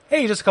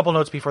Hey, just a couple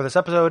notes before this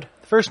episode.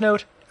 The first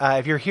note,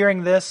 if you're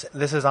hearing this,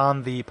 this is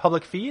on the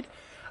public feed.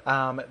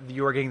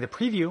 You are getting the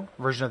preview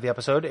version of the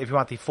episode. If you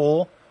want the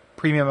full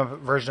premium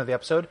version of the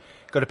episode,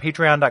 go to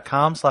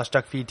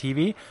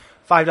patreon.com/duckfeedtv.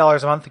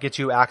 $5 a month gets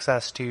you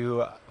access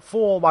to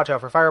full Watch Out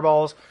for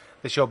Fireballs,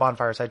 the show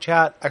Bonfireside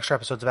Chat, extra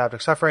episodes of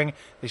Abject Suffering,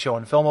 the show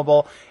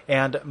Unfilmable,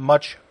 and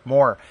much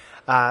more.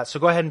 So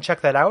go ahead and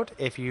check that out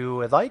if you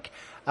would like.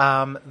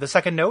 The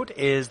second note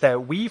is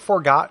that we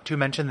forgot to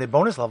mention the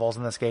bonus levels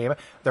in this game.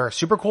 There are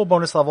super cool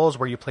bonus levels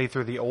where you play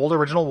through the old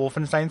original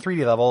Wolfenstein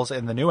 3D levels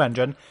in the new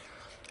engine.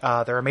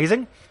 They're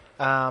amazing.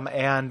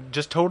 And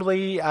just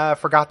totally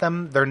forgot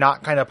them. They're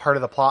not kind of part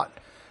of the plot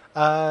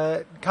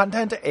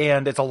content,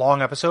 and it's a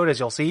long episode, as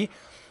you'll see.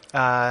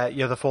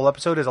 The full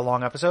episode is a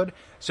long episode.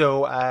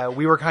 So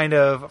we were kind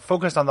of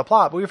focused on the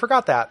plot, but we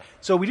forgot that.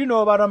 So we do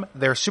know about them.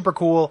 They're super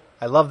cool.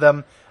 I love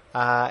them.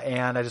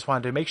 And I just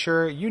wanted to make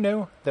sure you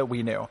knew that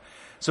we knew.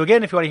 So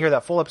again, if you want to hear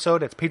that full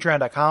episode, it's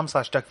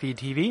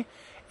patreon.com/duckfeedtv,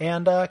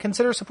 and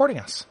consider supporting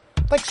us.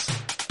 Thanks.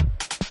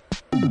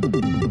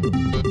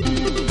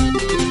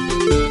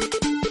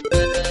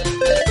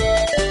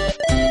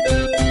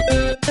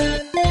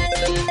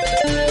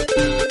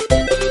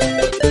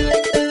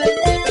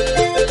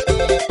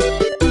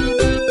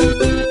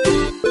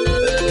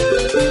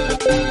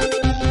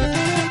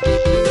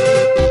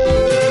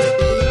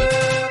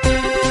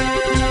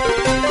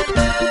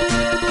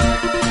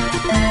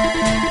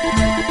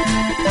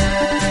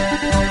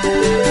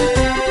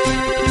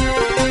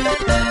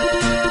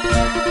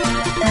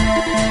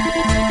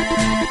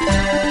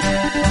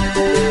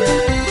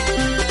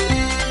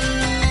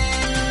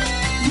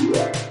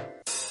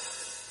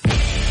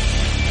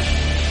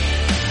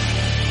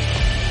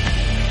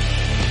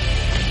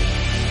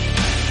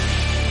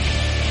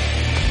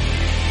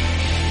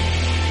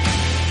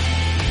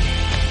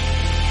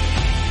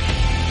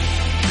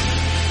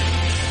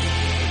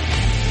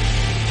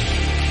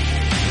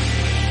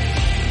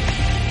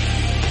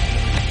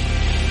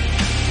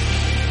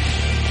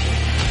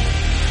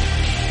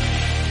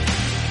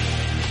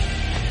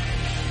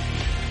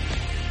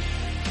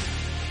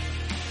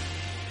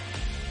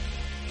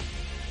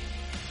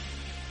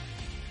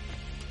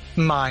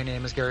 My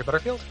name is Gary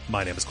Butterfield.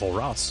 My name is Cole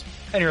Ross.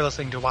 And you're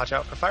listening to Watch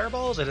Out for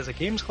Fireballs. It is a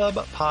Games Club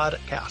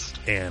podcast.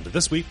 And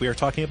this week we are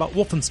talking about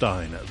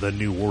Wolfenstein, The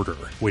New Order,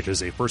 which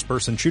is a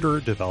first-person shooter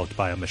developed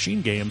by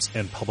Machine Games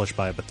and published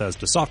by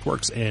Bethesda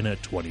Softworks in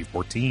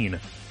 2014.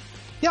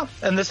 Yeah,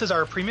 and this is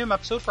our premium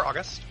episode for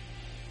August.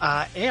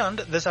 And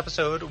this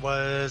episode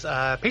was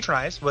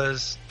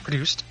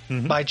produced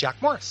by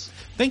Jack Morris.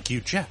 Thank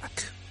you,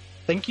 Jack.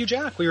 Thank you,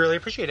 Jack. We really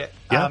appreciate it.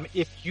 Yeah.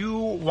 If you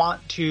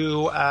want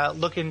to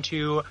look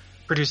into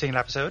producing an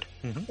episode,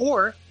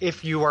 or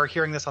if you are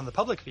hearing this on the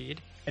public feed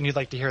and you'd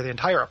like to hear the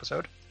entire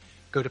episode,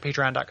 go to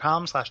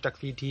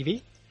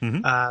patreon.com/duckfeedtv.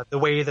 The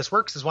way this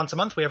works is once a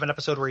month we have an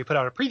episode where we put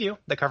out a preview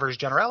that covers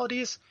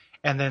generalities,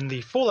 and then the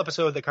full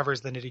episode that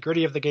covers the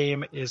nitty-gritty of the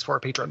game is for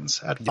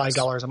patrons at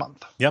 $5 a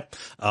month. Yep.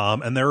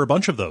 And there are a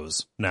bunch of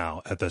those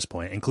now at this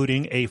point,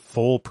 including a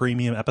full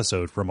premium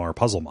episode from our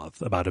puzzle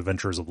month about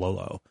Adventures of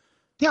Lolo.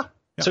 Yeah.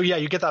 So yeah,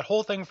 you get that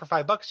whole thing for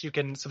 $5. You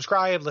can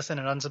subscribe, listen,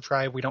 and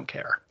unsubscribe. We don't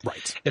care.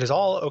 Right. It is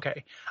all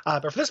okay.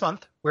 But for this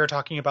month, we're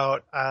talking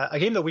about a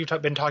game that we've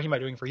been talking about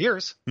doing for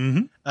years.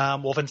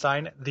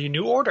 Wolfenstein: The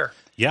New Order.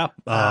 Yeah.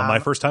 My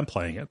first time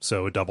playing it.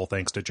 So double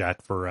thanks to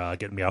Jack for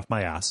getting me off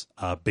my ass.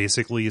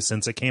 Basically,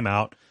 since it came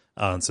out,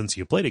 since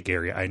you played it,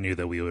 Gary, I knew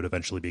that we would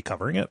eventually be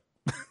covering it.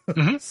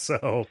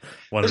 So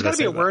there's got to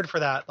be a word for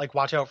that, like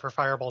Watch Out for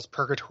Fireballs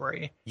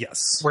Purgatory.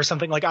 Yes. Where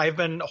something like I've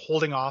been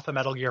holding off a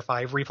Metal Gear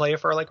 5 replay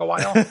for like a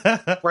while,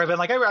 where I've been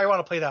like, I want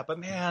to play that, but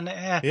man,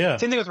 Yeah.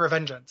 Same thing with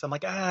Revengeance. I'm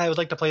like, I would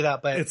like to play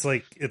that, but it's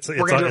like it's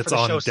we're gonna do it for the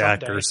on show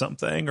deck someday. or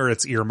something, or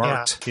it's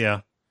earmarked.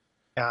 Yeah.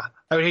 I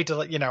would hate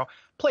to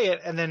play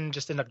it and then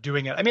just end up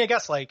doing it. I mean, I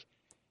guess like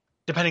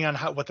depending on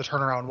what the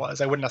turnaround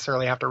was, I wouldn't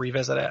necessarily have to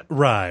revisit it.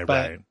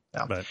 Right.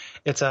 Yeah. But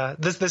it's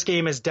this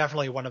game is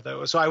definitely one of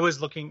those. So I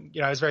was looking,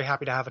 I was very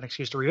happy to have an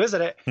excuse to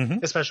revisit it,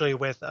 especially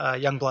with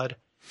Youngblood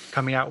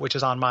coming out, which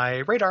is on my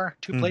radar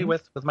to play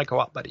with my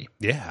co-op buddy.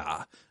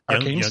 Yeah.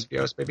 Arcane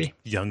Studios, baby.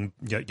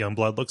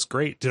 Youngblood looks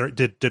great.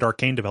 Did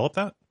Arcane develop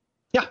that?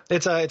 Yeah,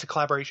 it's a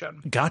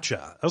collaboration.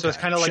 Gotcha. Okay. So it's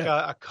kind of like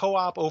a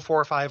co-op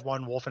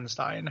 0451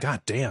 Wolfenstein.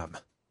 God damn.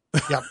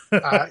 Yeah,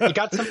 it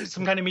got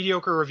some kind of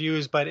mediocre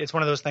reviews, but it's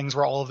one of those things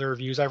where all of the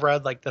reviews I've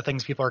read, like the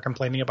things people are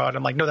complaining about,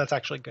 I'm like, no, that's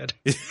actually good.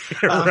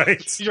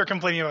 Right. You're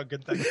complaining about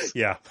good things.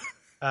 Yeah.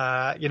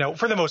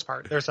 For the most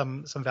part, there's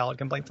some valid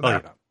complaints in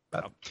that.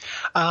 But,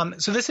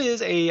 so this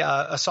is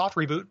a soft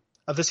reboot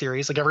of the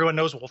series. Like everyone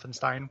knows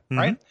Wolfenstein,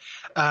 right?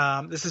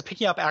 This is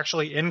picking up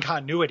actually in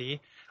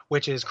continuity,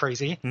 which is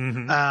crazy,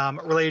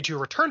 related to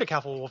Return to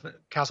Castle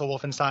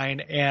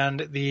Wolfenstein and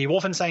the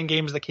Wolfenstein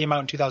games that came out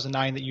in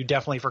 2009 that you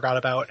definitely forgot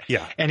about.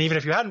 Yeah. And even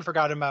if you hadn't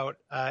forgotten about,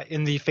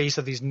 in the face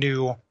of these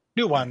new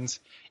ones,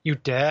 you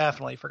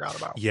definitely forgot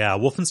about. Yeah,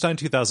 Wolfenstein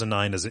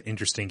 2009 is an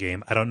interesting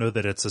game. I don't know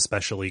that it's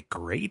especially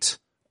great,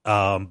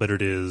 but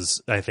it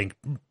is, I think,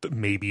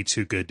 maybe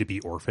too good to be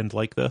orphaned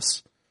like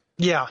this.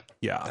 Yeah.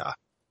 Yeah.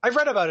 I've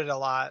read about it a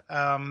lot.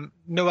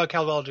 Noah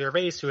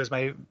Caldwell-Gervais, who is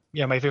my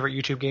favorite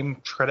YouTube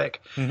game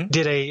critic,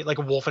 did a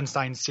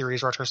Wolfenstein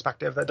series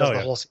retrospective that does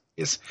the whole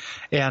series,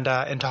 and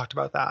talked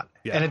about that.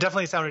 Yeah. And it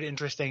definitely sounded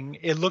interesting.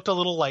 It looked a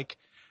little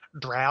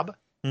drab,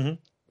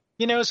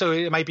 so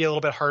it might be a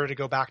little bit harder to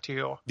go back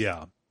to.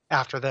 Yeah.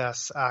 After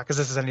this, because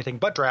this is anything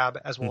but drab,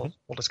 as we'll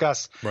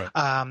discuss. Right.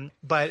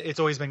 But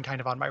it's always been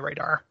kind of on my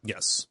radar.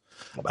 Yes.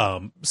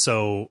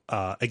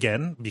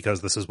 Again,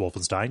 because this is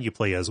Wolfenstein, you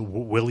play as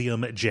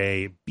William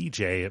J.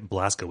 B.J.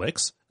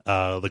 Blazkowicz,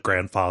 the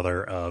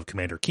grandfather of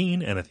Commander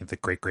Keen, and I think the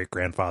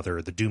great-great-grandfather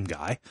of the Doom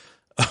guy.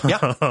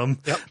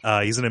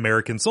 Yeah. He's an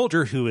American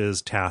soldier who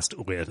is tasked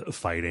with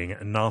fighting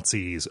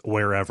Nazis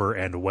wherever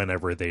and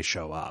whenever they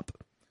show up.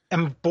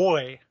 And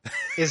boy,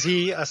 is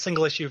he a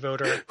single-issue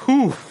voter.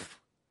 Whew.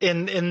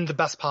 In the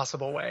best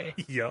possible way.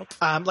 Yep.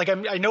 I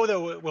know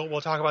that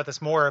we'll talk about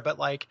this more, but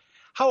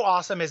how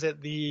awesome is it,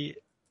 the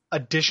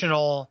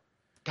additional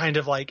kind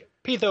of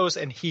pathos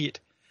and heat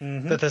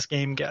that this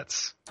game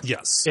gets?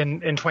 Yes.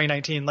 In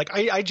 2019.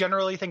 I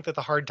generally think that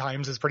the hard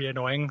times is pretty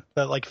annoying,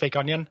 the fake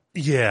onion.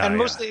 Yeah. And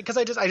mostly because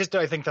I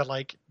think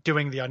that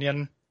doing the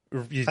onion,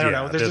 I don't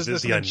know, there's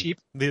just something cheap.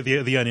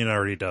 The onion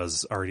already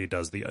does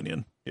the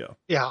onion. Yeah.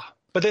 Yeah.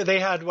 But they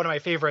had, one of my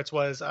favorites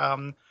was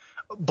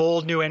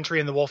bold new entry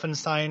in the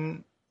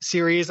Wolfenstein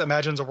series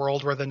imagines a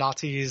world where the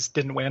Nazis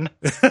didn't win.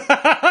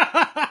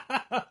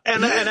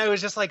 And I was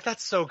just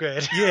that's so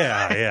good.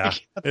 Yeah.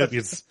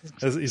 It's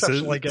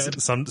exceptionally good.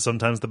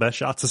 Sometimes the best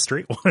shot's a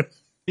straight one.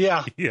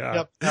 Yeah.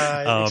 Yeah.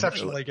 Yep.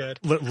 Exceptionally good.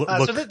 Look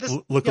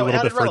a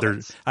little bit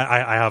further.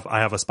 I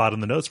have a spot in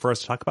the notes for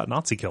us to talk about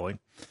Nazi killing.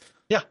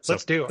 Yeah,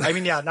 let's do. I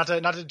mean, not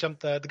to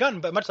jump the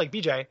gun, but much like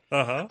BJ,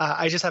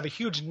 I just have a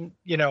huge,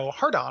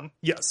 hard on.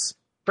 Yes.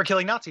 For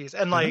killing Nazis.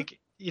 And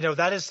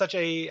that is such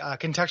a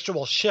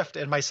contextual shift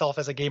in myself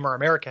as a gamer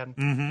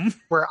American,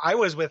 where I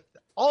was with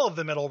all of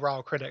the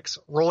middle-brow critics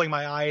rolling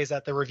my eyes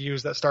at the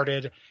reviews that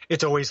started,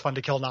 "It's always fun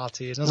to kill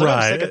Nazis." And I was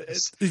I'm sick of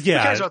this. Yeah.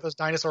 Who cares about those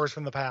dinosaurs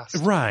from the past?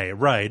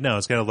 Right. No,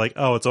 it's kind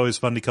of it's always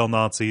fun to kill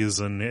Nazis,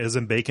 and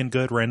isn't bacon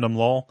good? Random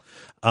lol.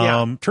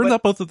 Turns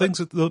out both of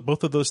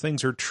those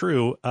things are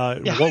true.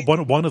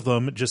 One of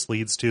them just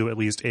leads to at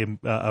least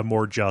a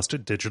more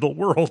just digital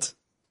world.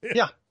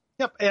 Yeah.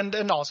 Yep.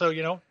 And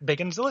also,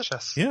 bacon's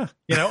delicious. Yeah.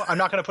 I'm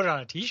not going to put it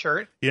on a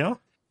t-shirt. Yeah.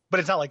 But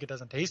it's not like it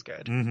doesn't taste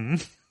good.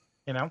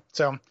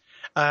 So,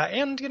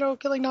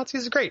 killing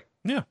Nazis is great.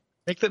 Yeah.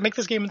 Make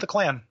this game the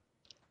Klan.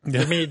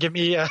 Yeah. Give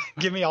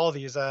me all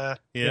these,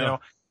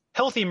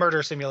 healthy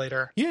murder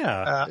simulator.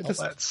 Yeah.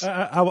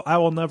 I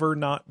will never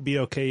not be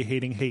okay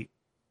hating hate.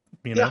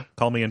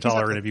 Call me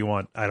intolerant if you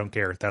want. I don't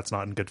care. That's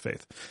not in good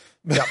faith.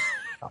 Yeah.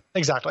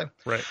 Exactly.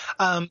 Right.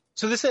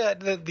 So this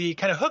the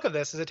kind of hook of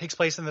this is it takes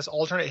place in this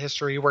alternate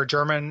history where the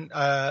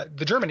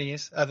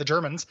various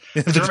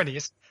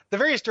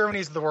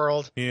Germanys of the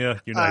world,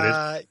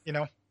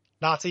 united,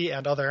 Nazi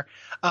and other,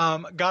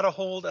 got a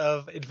hold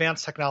of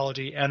advanced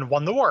technology and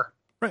won the war.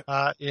 Right.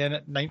 In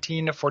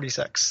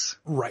 1946.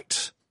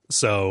 Right.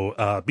 So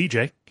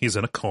BJ, he's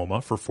in a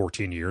coma for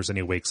 14 years, and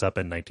he wakes up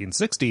in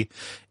 1960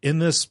 in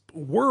this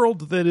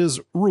world that is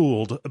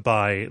ruled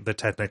by the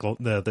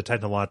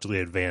technologically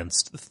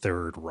advanced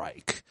Third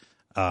Reich.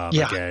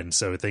 Again,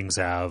 so things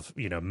have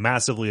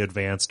massively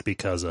advanced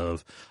because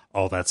of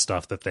all that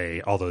stuff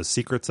all those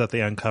secrets that they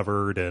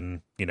uncovered,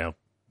 and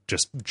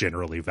just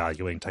generally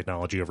valuing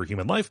technology over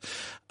human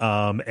life.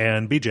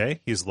 And BJ,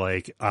 he's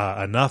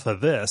enough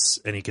of this,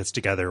 and he gets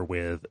together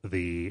with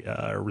the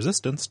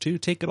resistance to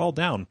take it all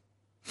down.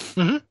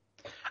 Mm-hmm.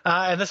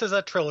 And this is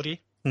a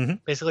trilogy,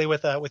 basically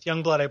with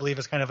Youngblood, I believe,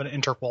 is kind of an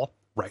interpol.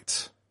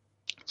 Right.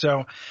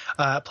 So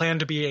planned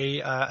to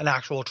be an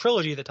actual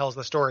trilogy that tells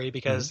the story,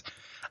 because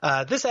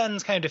this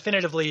ends kind of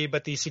definitively,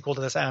 but the sequel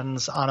to this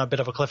ends on a bit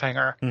of a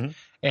cliffhanger.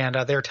 And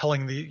they're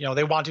telling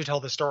they want to tell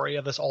the story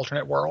of this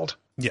alternate world.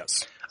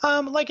 Yes.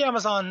 Like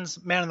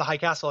Amazon's Man in the High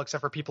Castle,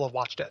 except for people have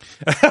watched it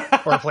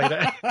or played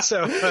it.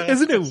 So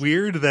isn't it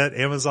weird that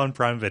Amazon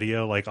Prime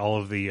Video,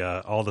 all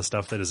the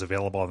stuff that is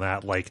available on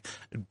that,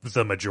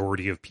 the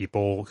majority of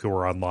people who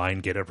are online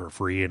get it for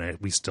free, and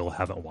we still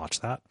haven't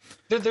watched that.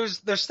 There's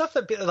stuff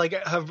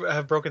that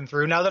have broken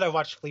through. Now that I've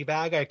watched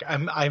Fleabag,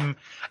 I'm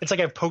it's like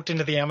I've poked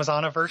into the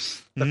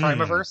Amazonaverse, the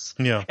Primeverse,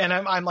 and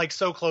I'm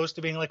so close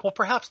to being well,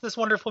 perhaps this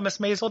wonderful Miss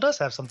Maisel does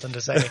have something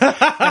to say, and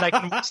I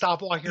can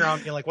stop walking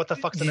around being what the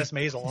fuck's a Miss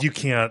Maisel? You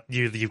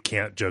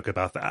can't joke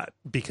about that,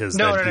 because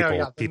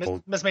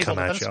people come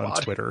at you on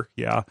Twitter.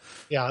 Yeah.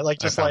 Yeah.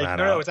 It's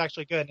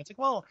actually good. And it's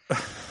well,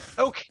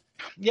 okay.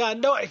 Yeah.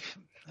 No,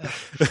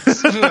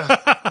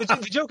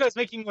 the joke I was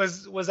making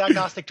was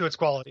agnostic to its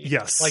quality.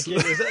 Yes. It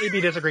was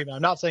A/B disagreement.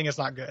 I'm not saying it's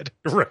not good.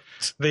 Right.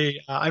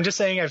 I'm just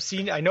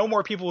saying I know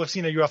more people who have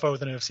seen a UFO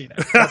than have seen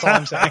it. That's all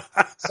I'm saying.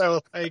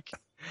 So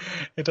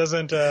it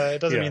doesn't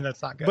mean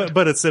that's not good.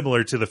 But it's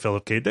similar to the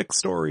Philip K. Dick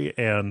story,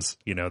 and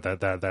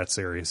that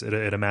series.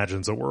 It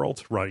imagines a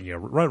world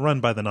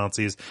run by the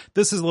Nazis.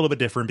 This is a little bit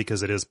different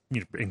because it is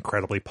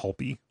incredibly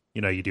pulpy.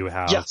 You do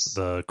have Yes.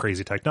 the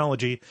crazy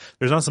technology.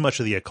 There's not so much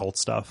of the occult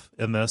stuff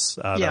in this.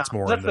 That's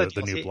more in the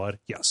new DLC. blood.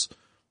 Yes.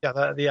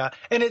 Yeah,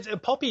 and it's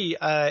pulpy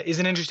is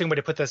an interesting way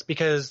to put this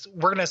because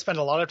we're going to spend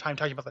a lot of time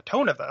talking about the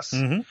tone of this,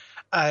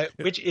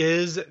 which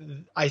is,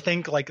 I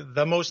think, like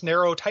the most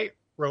narrow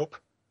tightrope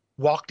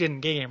walked in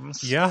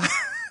games. Yeah.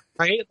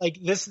 Right? Like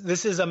this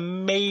is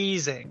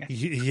amazing.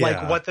 Yeah.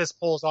 Like what this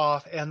pulls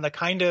off and the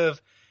kind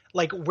of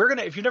like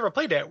if you've never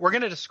played it, we're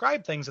gonna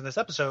describe things in this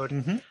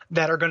episode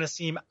that are gonna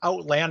seem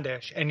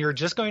outlandish, and you're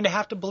just going to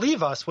have to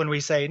believe us when we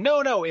say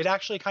no, it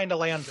actually kind of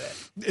lands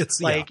it. It's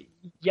like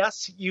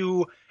yes,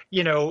 you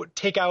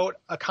take out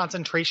a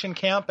concentration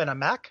camp and a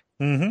mech,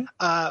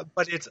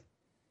 but it's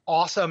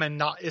awesome and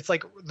not. It's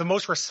like the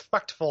most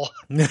respectful,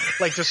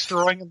 like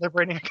destroying and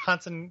liberating a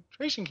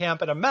concentration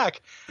camp and a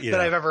mech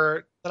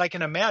that I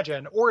can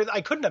imagine, or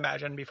I couldn't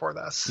imagine before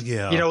this.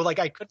 Yeah, like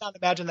I could not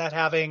imagine that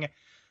having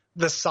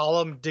the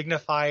solemn,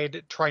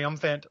 dignified,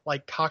 triumphant,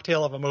 like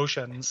cocktail of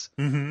emotions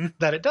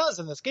that it does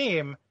in this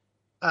game,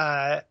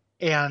 and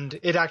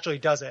it actually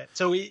does it.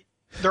 So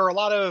there are a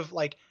lot of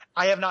like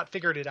I have not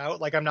figured it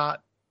out. Like I'm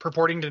not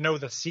purporting to know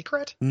the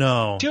secret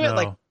to it.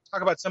 Like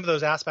talk about some of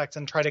those aspects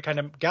and try to kind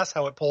of guess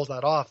how it pulls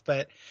that off.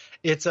 But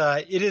it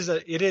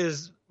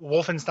is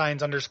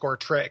Wolfenstein's underscore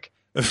trick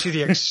to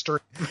the extreme.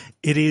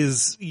 It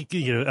is,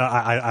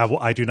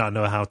 I do not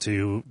know how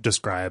to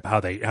describe how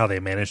they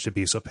managed to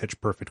be so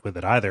pitch perfect with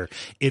it either.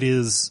 It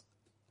is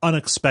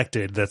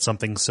unexpected that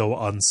something so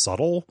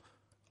unsubtle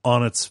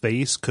on its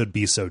face could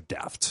be so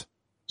deft.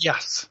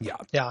 Yes.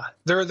 Yeah.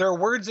 There are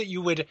words that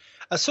you would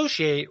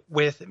associate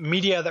with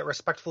media that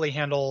respectfully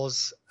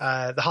handles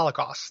the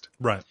Holocaust.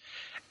 Right.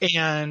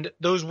 And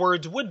those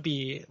words would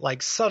be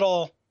like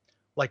subtle,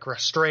 like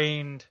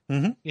restrained,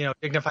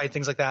 dignified,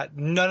 things like that.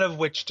 None of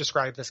which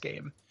describe this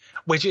game,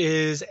 which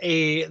is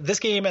this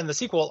game and the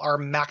sequel are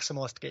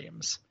maximalist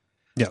games.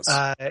 Yes.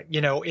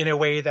 In a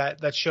way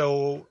that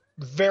show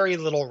very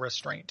little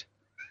restraint.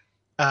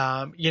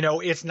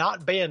 It's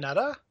not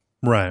Bayonetta.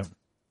 Right.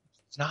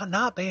 It's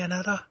not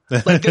Bayonetta.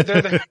 Like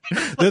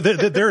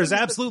there is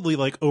absolutely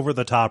like over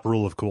the top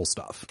rule of cool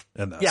stuff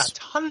in this. Yeah,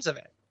 tons of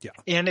it. Yeah.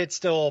 And it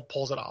still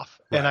pulls it off.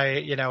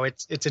 Right. And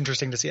it's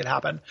interesting to see it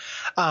happen.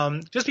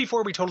 Just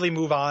before we totally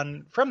move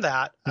on from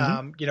that,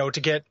 to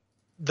get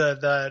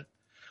the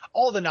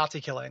all the Nazi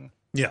killing.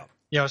 Yeah.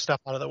 Stuff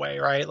out of the way,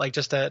 right? Like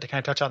just to kind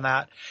of touch on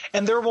that.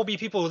 And there will be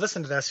people who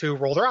listen to this who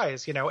roll their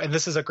eyes, and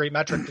this is a great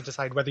metric to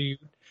decide whether you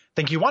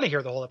think you want to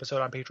hear the whole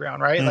episode on Patreon,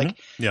 right? Like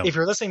if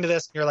you're listening to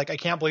this, you're like, I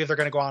can't believe they're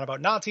going to go on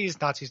about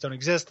Nazis. Nazis don't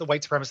exist. The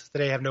white supremacists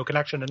today have no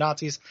connection to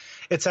Nazis,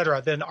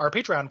 etc. Then our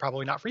Patreon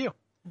probably not for you.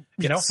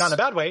 Not in a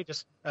bad way.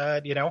 Just,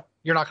 you're not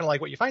going to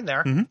like what you find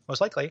there,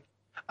 most likely.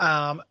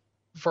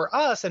 For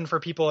us and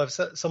for people of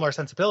similar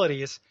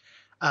sensibilities,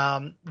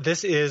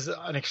 this is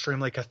an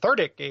extremely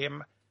cathartic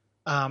game.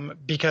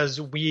 Because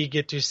we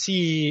get to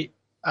see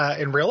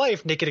in real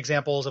life naked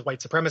examples of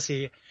white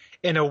supremacy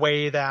in a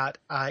way that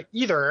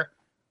either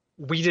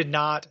we did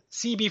not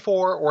see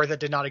before or that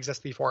did not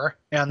exist before.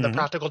 And the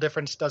practical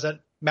difference doesn't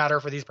matter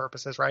for these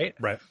purposes, right?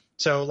 Right.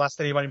 So lest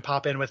anybody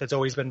pop in with it's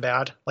always been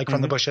bad, like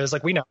from the bushes,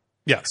 like we know.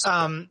 Yes.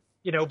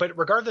 But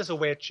regardless of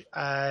which,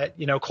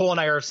 Cole and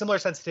I are of similar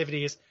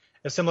sensitivities,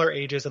 of similar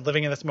ages, and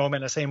living in this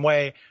moment in the same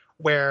way,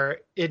 where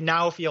it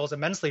now feels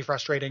immensely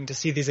frustrating to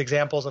see these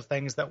examples of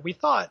things that we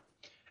thought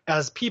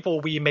as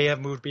people we may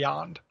have moved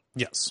beyond.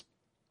 Yes.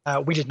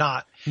 We did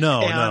not.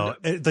 No.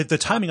 The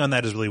timing on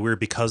that is really weird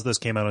because this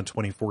came out in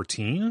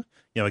 2014.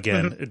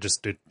 Again,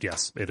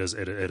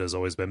 it has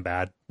always been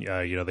bad.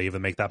 They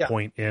even make that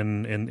point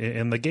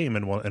in the game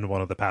in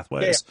one of the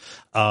pathways.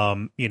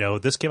 Yeah.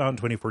 This came out in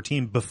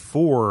 2014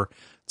 before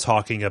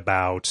talking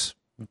about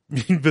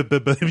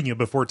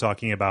before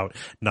talking about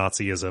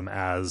Nazism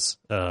as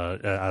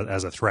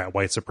a threat,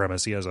 white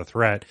supremacy as a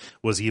threat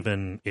was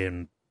even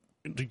in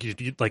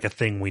like a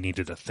thing we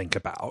needed to think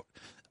about.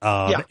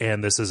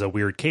 And this is a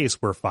weird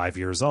case where 5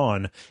 years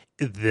on,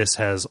 this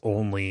has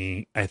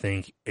only, I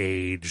think,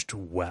 aged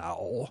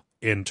well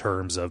in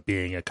terms of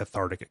being a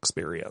cathartic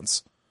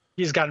experience.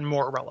 He's gotten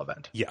more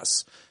relevant.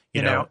 Yes.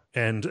 You know,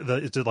 and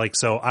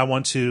so what I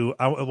want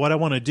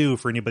to do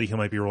for anybody who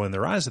might be rolling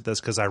their eyes at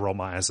this, because I roll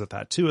my eyes at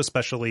that too,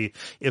 especially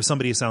if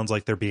somebody sounds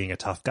like they're being a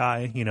tough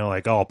guy,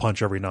 like, oh, I'll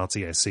punch every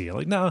Nazi I see.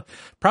 Like, no,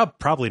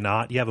 probably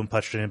not. You haven't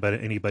punched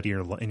anybody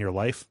in your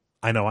life.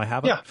 I know I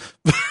haven't.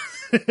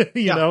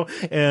 Yeah.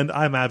 And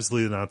I'm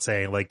absolutely not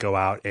saying like go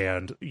out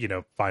and,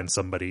 find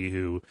somebody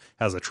who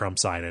has a Trump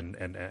sign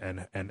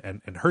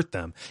and hurt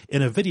them.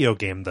 In a video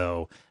game,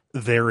 though,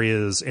 there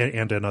is,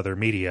 and in other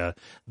media,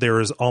 there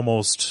is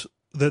almost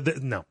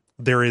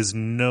there is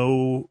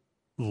no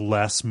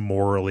less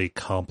morally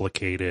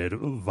complicated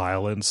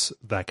violence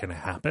that can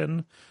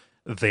happen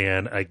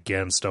than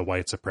against a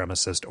white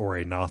supremacist or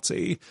a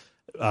Nazi.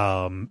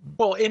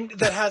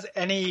 That has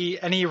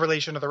any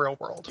relation to the real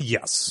world.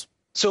 Yes.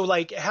 So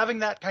like having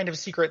that kind of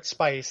secret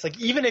spice, like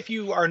even if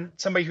you are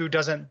somebody who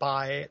doesn't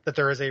buy that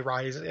there is a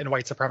rise in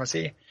white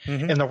supremacy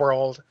in the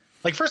world,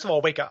 like first of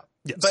all, wake up.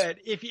 Yes. But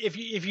if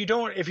you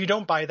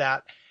don't buy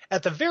that,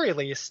 at the very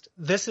least,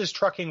 this is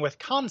trucking with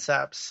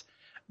concepts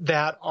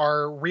that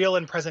are real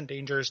and present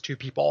dangers to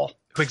people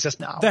who exist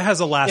now. That has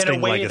a lasting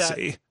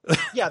legacy.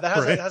 That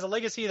has a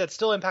legacy that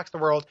still impacts the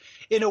world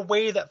in a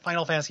way that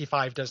Final Fantasy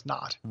V does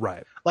not.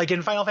 Right. Like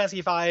in Final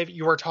Fantasy V,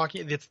 you are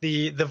talking, it's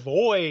the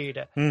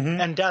void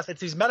and death.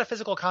 It's these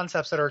metaphysical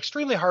concepts that are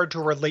extremely hard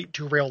to relate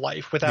to real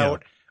life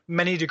without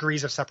many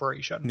degrees of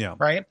separation. Yeah.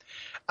 Right.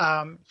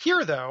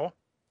 Here, though,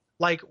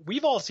 like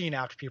we've all seen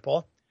Apt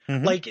Pupil.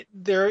 Like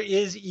there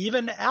is,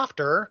 even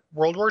after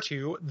World War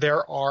II,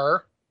 there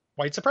are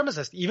white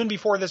supremacists. Even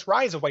before this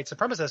rise of white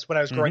supremacists, when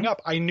I was growing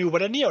up, I knew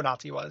what a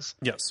neo-Nazi was.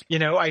 Yes. You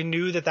know, I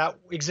knew that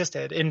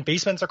existed. In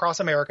basements across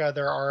America,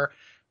 there are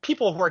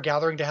people who are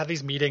gathering to have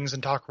these meetings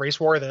and talk race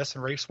war this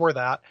and race war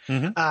that.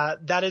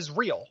 That is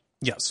real.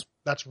 Yes.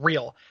 That's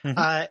real.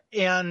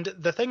 And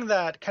the thing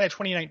that kind of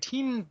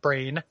 2019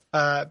 brain,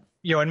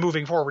 you know, and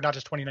moving forward, not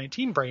just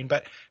 2019 brain,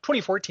 but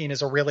 2014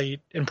 is a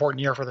really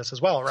important year for this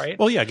as well, right?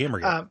 Well, yeah,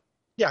 Gamergate.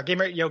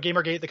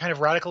 Gamergate, the kind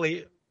of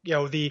radically, you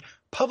know, the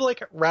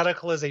public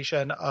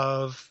radicalization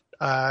of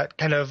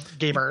kind of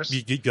gamers,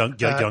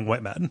 young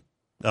white men,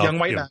 young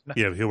white men,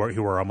 who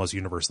are almost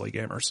universally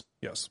gamers.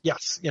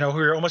 Yes, you know, who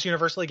are almost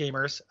universally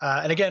gamers.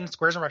 And again,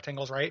 squares and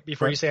rectangles, right?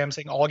 Before you say I'm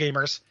saying all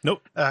gamers.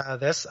 Nope.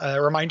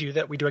 Remind you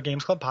that we do a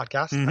Games Club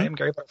podcast. I am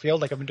Gary Butterfield.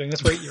 Like I've been doing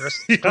this for 8 years.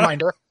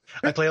 Reminder.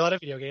 I play a lot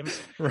of video games.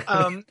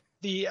 But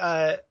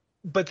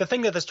the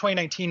thing that this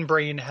 2019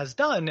 brain has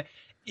done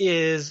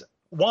is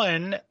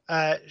one,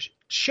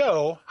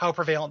 show how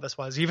prevalent this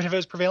was. Even if it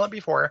was prevalent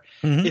before,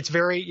 it's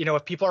very, you know,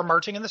 if people are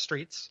marching in the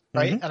streets,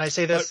 right? And I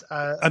say this,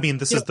 I mean,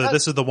 this is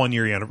the 1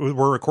 year anniversary.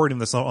 We're recording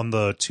this on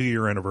the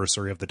 2-year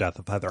anniversary of the death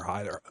of Heather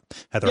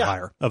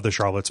Heyer of the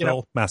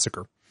Charlottesville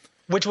massacre,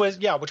 which was,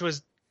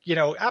 you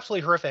know,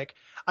 absolutely horrific.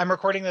 I'm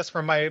recording this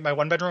from my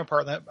 1-bedroom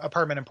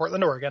apartment in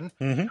Portland, Oregon,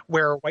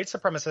 where white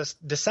supremacists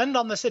descend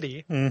on the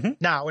city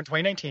now in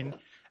 2019,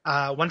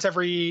 once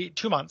every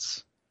 2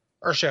 months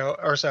or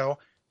so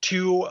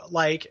to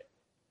like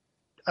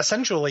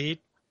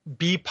essentially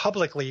be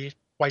publicly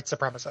white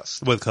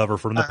supremacists with cover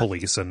from the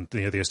police and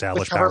the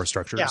established power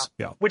structures.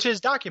 Which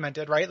is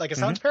documented, right? Like it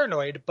sounds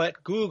paranoid,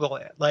 but Google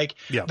it. Like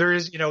there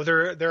is, you know,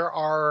 there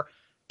are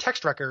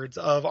text records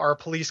of our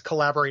police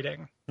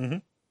collaborating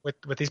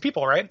with these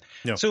people, right?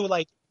 So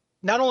like,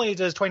 not only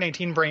does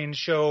 2019 brain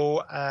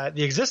show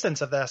the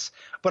existence of this,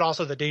 but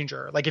also the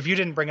danger. Like if you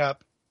didn't bring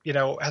up, you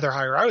know, Heather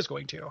Heyer, I was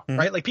going to,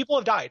 right? Like people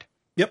have died.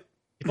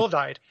 People have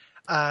died.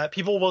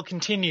 People will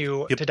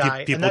continue to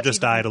die. People just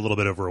died a little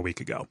bit over a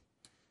week ago.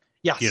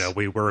 Yes. You know,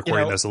 we were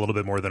recording this a little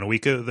bit more than a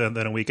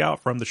week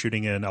out from the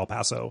shooting in El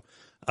Paso,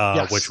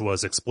 which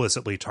was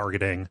explicitly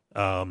targeting,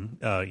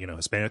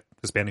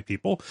 Hispanic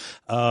people,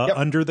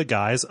 under the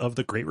guise of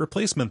the Great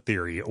Replacement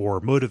theory, or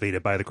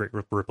motivated by the Great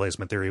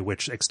Replacement theory,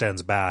 which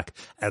extends back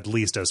at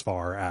least as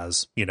far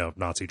as, you know,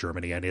 Nazi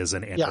Germany and is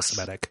an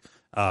anti-Semitic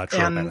trope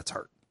at its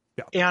heart.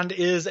 And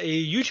is a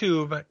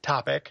YouTube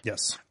topic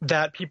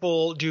that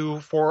people do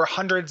for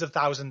hundreds of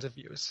thousands of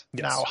views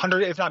now,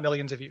 if not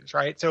millions of views,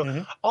 right?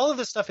 So all of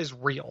this stuff is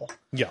real.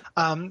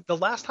 The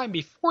last time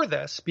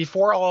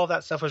before all of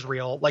that stuff was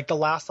real, like the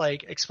last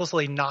like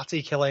explicitly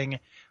Nazi killing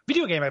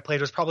video game I played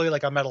was probably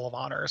like a Medal of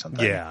Honor or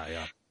something.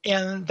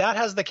 And that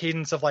has the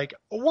cadence of like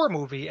a war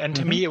movie. And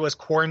to me, it was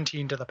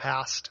quarantined to the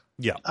past.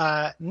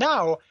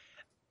 Now,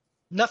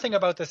 nothing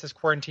about this is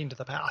quarantined to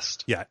the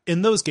past.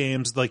 In those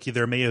games, like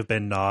there may have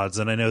been nods,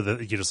 and I know that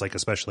you just like,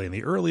 especially in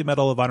the early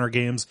Medal of Honor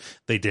games,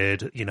 they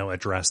did, you know,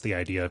 address the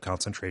idea of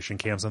concentration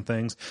camps and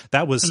things.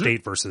 That was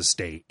state versus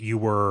state. You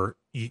were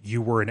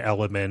an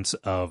element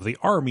of the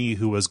army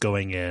who was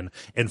going in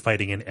and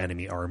fighting an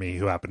enemy army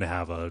who happened to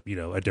have a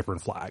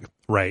different flag,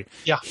 right?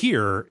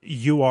 Here,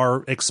 you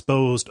are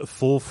exposed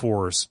full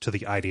force to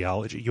the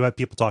ideology. You have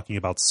people talking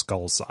about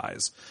skull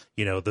size.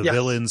 You know, the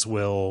villains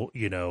will,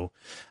 you know,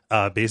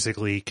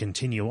 basically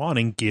continue on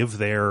and give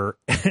their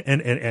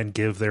and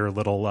give their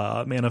little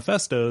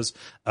manifestos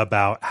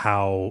about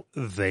how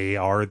they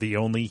are the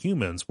only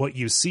humans. What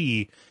you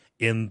see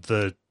in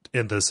the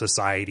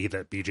society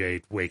that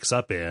BJ wakes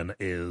up in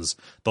is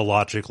the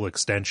logical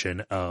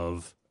extension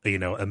of, you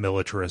know, a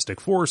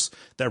militaristic force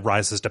that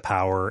rises to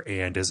power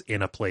and is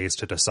in a place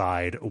to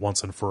decide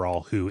once and for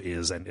all who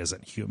is and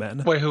isn't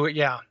human.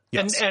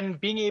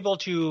 And being able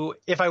to,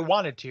 if I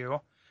wanted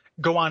to,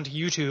 go onto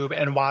YouTube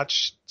and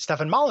watch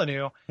Stefan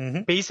Molyneux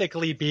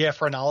basically be a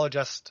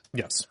phrenologist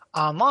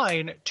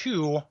online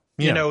to,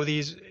 you know,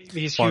 these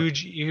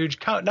huge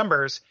count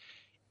numbers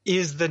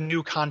is the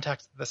new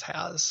context that this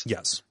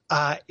has.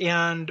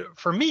 And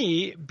for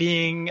me,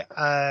 being,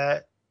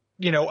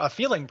 you know, a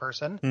feeling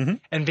person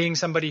and being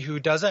somebody who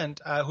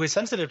doesn't, who is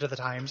sensitive to the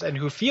times and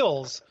who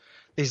feels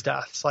these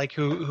deaths, like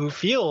who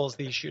feels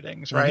these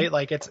shootings, right?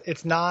 Like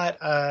it's not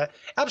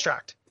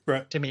abstract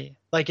to me.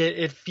 Like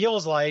it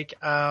feels like,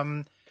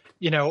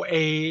 you know,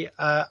 a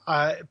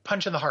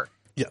punch in the heart.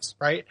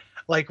 Right.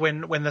 Like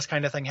when this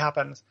kind of thing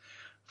happens.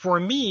 For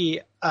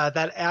me,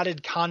 that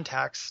added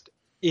context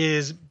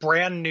is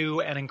brand new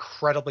and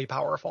incredibly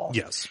powerful.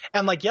 Yes.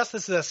 And like, yes,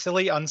 this is a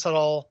silly,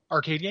 unsubtle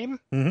arcade game,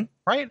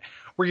 right?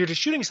 Where you're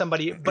just shooting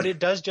somebody, but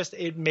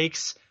it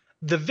makes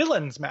the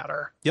villains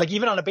matter. Yep. Like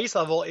even on a base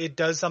level, it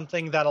does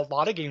something that a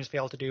lot of games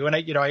fail to do. And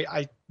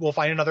I will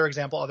find another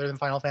example other than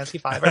Final Fantasy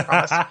V, I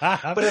promise.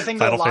 But I think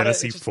that Final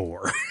Fantasy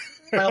IV.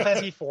 Final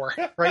Fantasy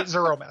IV, right?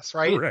 Zeromus,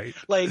 right? Right.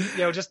 Like,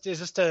 just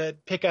to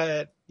pick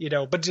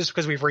but just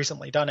because we've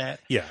recently done it.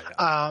 Yeah.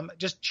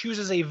 Just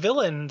chooses a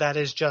villain that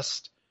is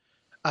just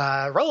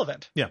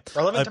relevant. Yeah.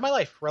 Relevant to my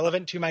life,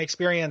 relevant to my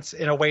experience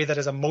in a way that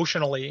is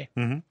emotionally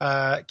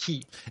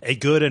key. A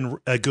good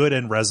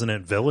and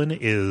resonant villain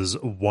is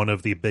one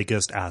of the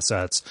biggest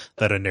assets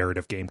that a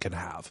narrative game can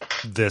have.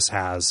 This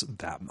has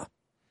them.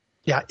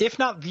 Yeah, if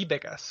not the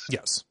biggest.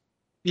 Yes.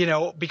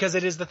 Because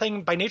it is the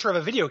thing by nature of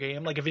a video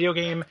game. Like a video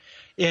game,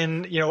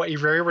 in a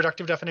very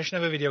reductive definition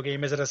of a video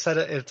game, is it's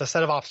a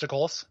set of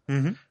obstacles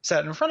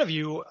set in front of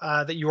you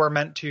that you are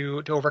meant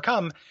to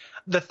overcome.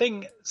 The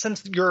thing,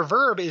 since your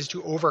verb is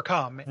to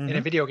overcome in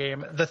a video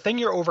game, the thing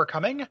you're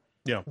overcoming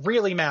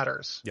really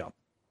matters. Yeah.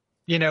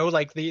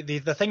 Like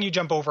the thing you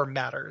jump over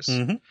matters.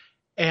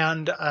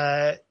 And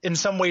in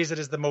some ways, it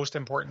is the most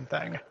important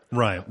thing.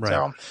 Right.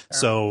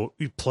 So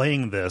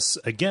playing this,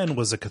 again,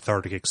 was a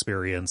cathartic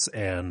experience.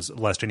 And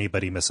lest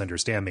anybody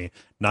misunderstand me,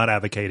 not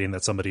advocating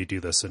that somebody do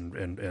this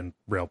in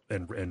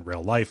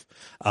real life.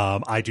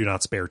 I do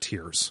not spare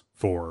tears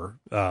for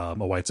a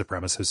white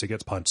supremacist who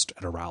gets punched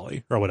at a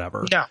rally or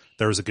whatever. Yeah.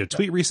 There was a good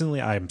tweet recently.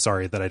 I'm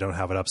sorry that I don't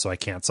have it up, so I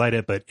can't cite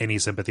it. But any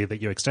sympathy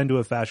that you extend to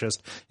a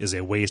fascist is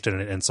a waste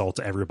and an insult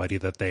to everybody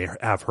that they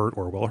have hurt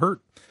or will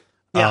hurt.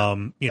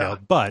 Yeah.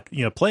 But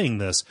playing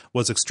this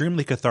was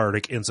extremely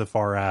cathartic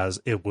insofar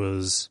as it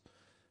was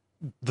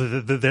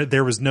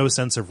there was no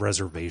sense of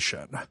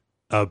reservation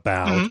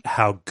about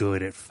how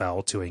good it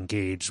felt to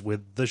engage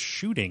with the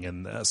shooting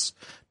in this.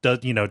 Does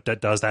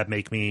that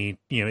make me,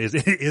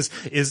 does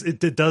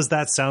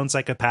that sound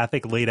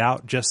psychopathic laid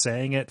out just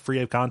saying it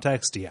free of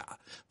context? Yeah.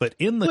 But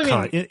in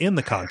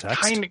the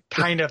context,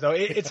 kind of though,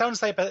 it sounds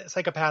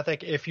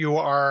psychopathic if you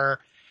are,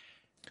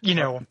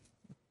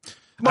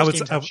 most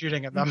games have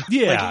shooting at them.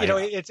 Yeah,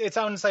 it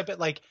sounds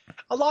like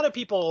a lot of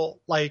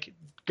people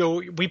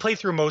we play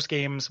through most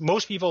games.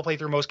 Most people play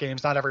through most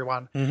games, not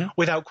everyone,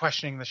 without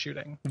questioning the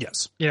shooting.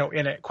 Yes.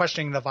 In it,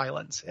 questioning the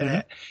violence in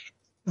it.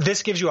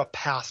 This gives you a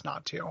pass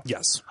not to.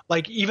 Yes.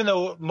 Like, even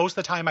though most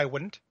of the time I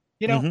wouldn't,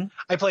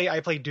 I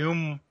play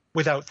Doom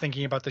without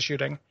thinking about the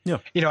shooting. Yeah.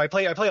 I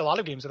play a lot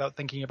of games without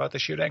thinking about the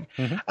shooting.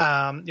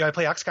 I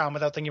play XCOM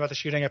without thinking about the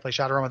shooting. I play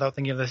Shadowrun without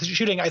thinking of the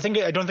shooting. I don't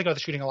think about the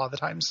shooting a lot of the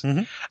times.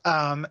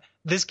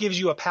 This gives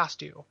you a pass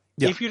to.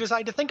 Yeah. If you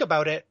decide to think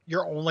about it,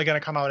 you're only going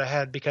to come out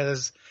ahead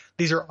because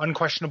these are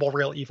unquestionable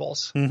real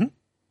evils.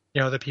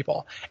 The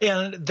people.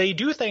 And they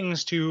do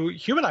things to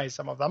humanize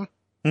some of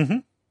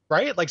them.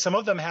 Right? Like some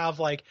of them have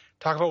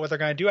talk about what they're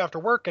going to do after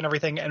work and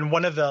everything. And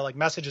one of the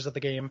messages of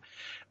the game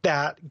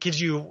that gives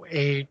you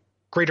a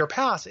greater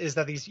pass is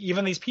that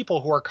these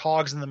people who are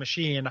cogs in the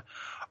machine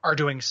are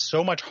doing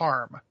so much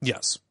harm.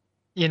 Yes.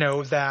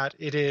 That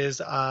it is,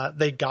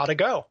 they gotta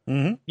go.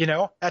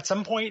 At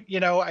some point,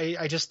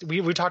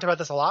 we talked about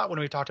this a lot when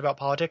we talked about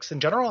politics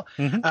in general.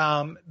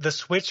 The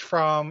switch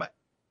from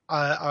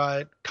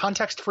a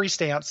context-free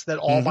stance that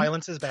all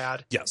violence is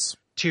bad. Yes.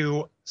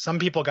 To some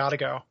people gotta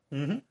go.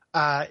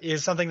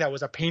 Is something that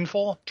was a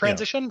painful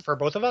transition for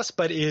both of us,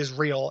 but is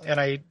real. And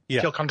I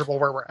feel comfortable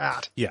where we're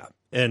at. Yeah.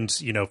 And,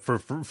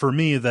 for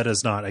me, that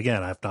is not,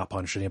 again, I've not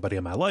punched anybody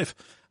in my life.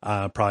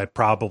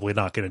 Probably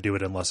not going to do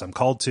it unless I'm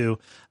called to.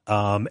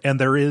 And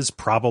there is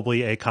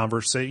probably a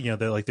conversation,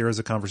 there is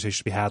a conversation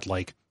to be had,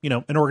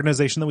 an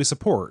organization that we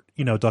support,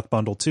 Duck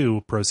Bundle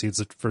 2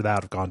 proceeds for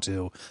that have gone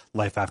to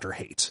Life After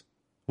Hate.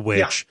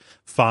 Which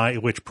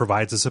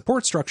provides a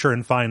support structure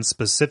and finds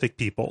specific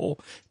people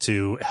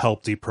to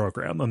help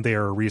deprogram them. They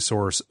are a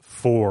resource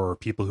for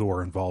people who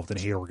are involved in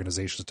hate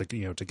organizations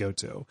to go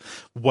to.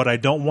 What I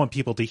don't want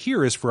people to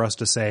hear is for us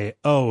to say,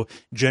 oh,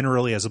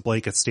 generally as a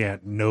blanket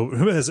stance,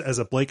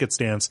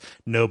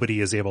 nobody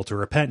is able to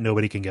repent.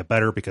 Nobody can get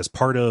better, because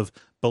part of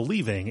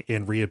believing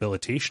in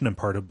rehabilitation and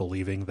part of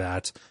believing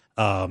that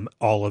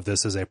all of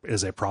this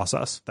is a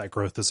process, that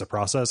growth is a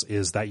process,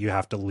 is that you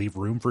have to leave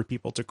room for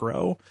people to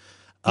grow.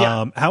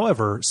 Yeah.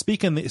 However,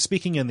 speaking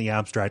in the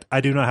abstract,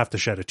 I do not have to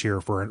shed a tear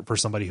for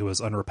somebody who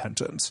is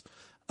unrepentant.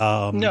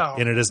 No.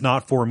 And it is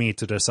not for me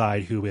to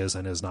decide who is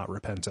and is not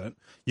repentant.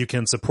 You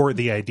can support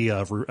the idea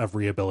of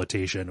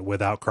rehabilitation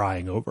without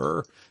crying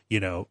over,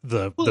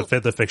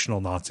 the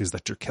fictional Nazis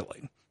that you're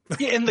killing.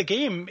 Yeah, in the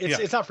game,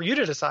 it's not for you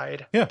to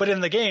decide. Yeah. But in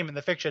the game, in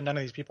the fiction, none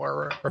of these people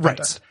are repentant.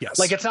 Right.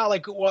 Yes. It's not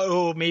like,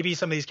 whoa, maybe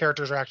some of these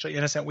characters are actually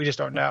innocent. We just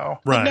don't know.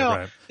 Right.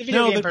 Right. The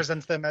video game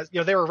presents them as,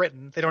 they were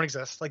written. They don't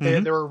exist. They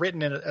were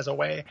written in as a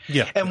way.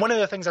 Yeah. And one of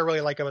the things I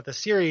really like about the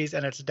series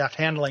and its deft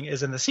handling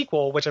is in the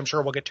sequel, which I'm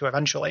sure we'll get to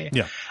eventually.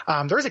 Yeah.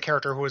 There is a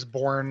character who was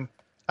born,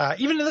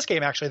 even in this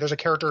game, actually, there's a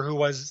character who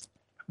was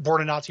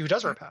born a Nazi who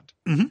does repent.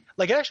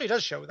 Like it actually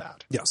does show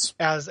that. Yes.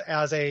 As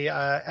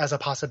a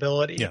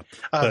possibility Yeah.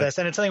 of this.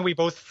 And it's something we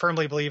both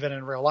firmly believe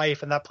in real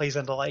life. And that plays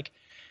into like,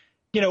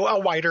 a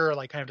wider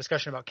like kind of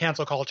discussion about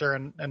cancel culture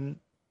and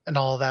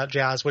all of that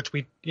jazz, which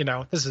we,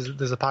 this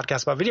is a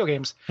podcast about video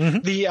games.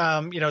 The,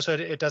 so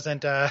it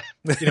doesn't, it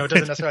doesn't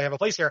necessarily have a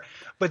place here,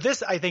 but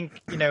this, I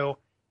think,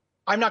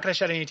 I'm not going to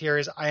shed any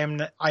tears. I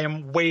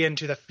am way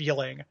into the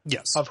feeling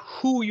of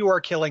who you are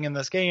killing in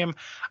this game.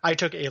 I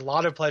took a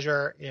lot of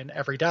pleasure in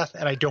every death,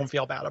 and I don't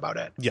feel bad about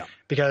it. Yeah,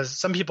 because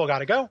some people got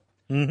to go,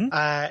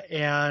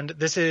 and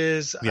this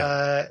is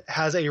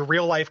has a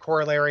real life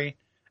corollary.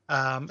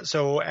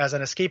 So, as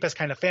an escapist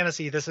kind of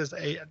fantasy, this is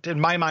in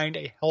my mind,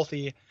 a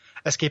healthy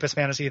escapist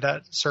fantasy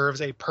that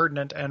serves a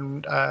pertinent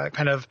and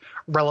kind of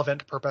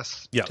relevant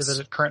purpose to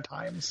the current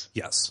times.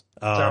 Yes.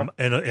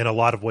 In a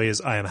lot of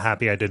ways, I am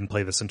happy I didn't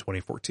play this in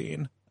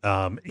 2014,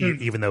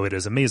 even though it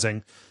is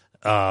amazing.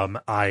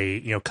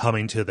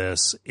 Coming to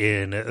this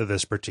in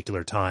this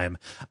particular time,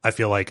 I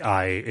feel like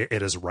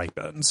it has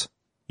ripened.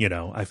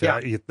 I feel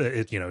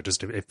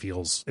it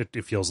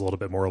feels a little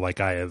bit more like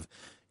I have.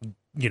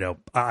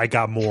 I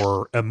got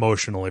more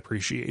emotional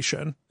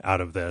appreciation out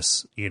of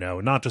this,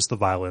 not just the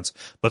violence,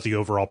 but the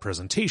overall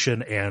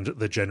presentation and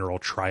the general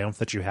triumph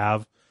that you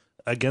have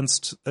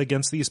against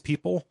these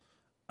people,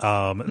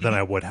 than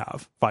I would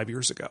have 5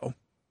 years ago.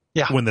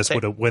 Yeah. When this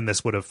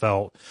would have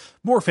felt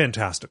more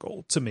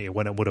fantastical to me,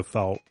 when it would have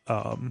felt,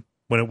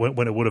 when it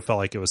would have felt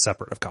like it was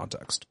separate of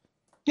context.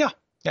 Yeah.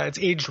 Yeah. It's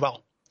aged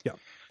well. Yeah.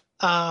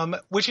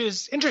 Which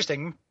is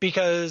interesting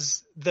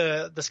because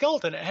the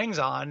skeleton it hangs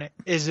on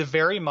is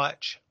very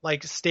much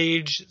like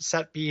stage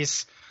set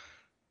piece,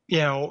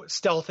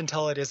 stealth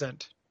until it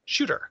isn't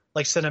shooter,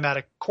 like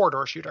cinematic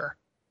corridor shooter,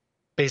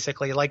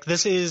 basically. Like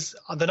this is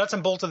the nuts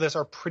and bolts of this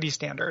are pretty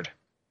standard.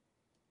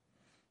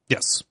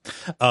 Yes.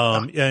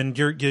 And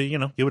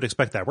you would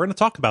expect that. We're going to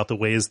talk about the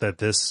ways that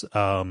this,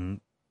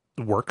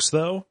 works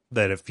though,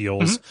 that it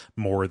feels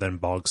more than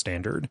bog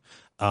standard.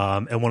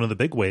 And one of the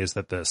big ways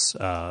that this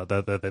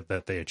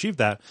that they achieved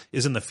that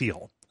is in the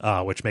feel,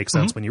 which makes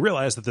sense when you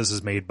realize that this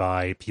is made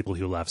by people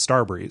who left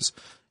Starbreeze,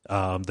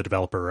 the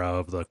developer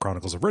of the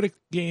Chronicles of Riddick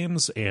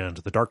games and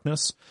The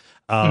Darkness.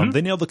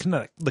 They nailed the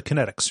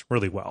kinetics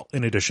really well,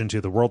 in addition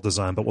to the world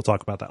design, but we'll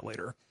talk about that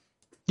later.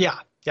 Yeah,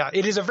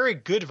 it is a very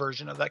good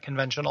version of that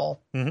conventional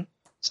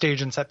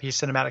stage and set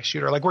piece cinematic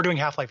shooter. Like we're doing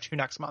Half-Life 2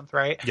 next month,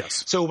 right?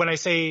 Yes. So when I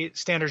say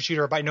standard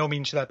shooter, by no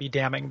means should that be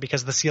damning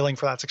because the ceiling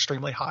for that's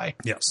extremely high.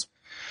 Yes.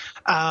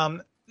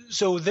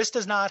 So this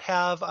does not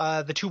have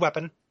the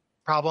 2-weapon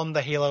problem,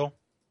 the Halo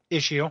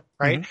issue,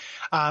 right?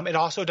 It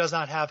also does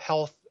not have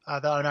health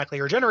that automatically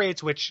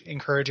regenerates, which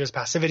encourages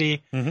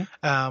passivity.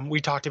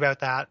 We talked about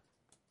that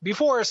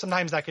before.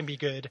 Sometimes that can be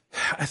good.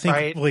 I think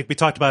right? we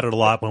talked about it a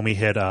lot when we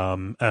hit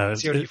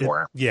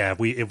COD4.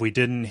 If we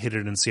didn't hit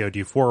it in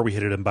COD4, we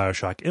hit it in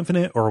BioShock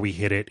Infinite, or we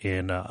hit it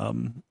in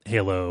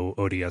Halo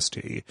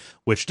ODST,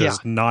 which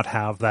does not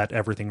have that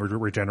everything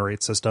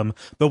regenerate system.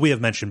 But we have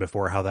mentioned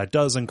before how that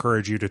does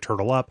encourage you to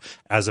turtle up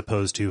as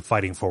opposed to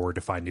fighting forward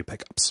to find new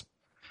pickups.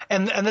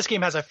 And this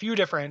game has a few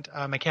different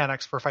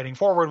mechanics for fighting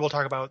forward. We'll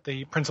talk about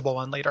the principal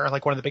one later,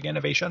 like one of the big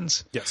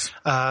innovations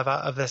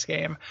of this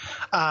game.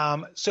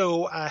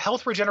 So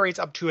health regenerates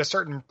up to a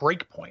certain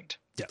break point.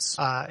 Yes.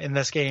 In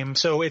this game.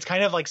 So it's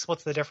kind of like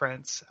splits the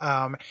difference.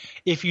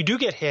 If you do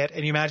get hit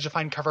and you manage to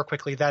find cover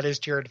quickly, that is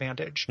to your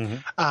advantage.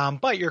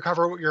 But your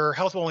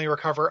health will only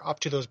recover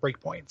up to those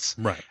breakpoints.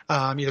 Right.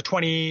 Either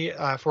 20,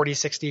 40,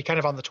 60, kind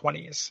of on the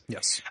 20s.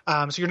 Yes.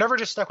 So you're never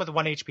just stuck with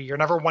 1 HP. You're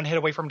never 1 hit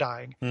away from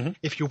dying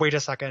if you wait a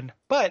second.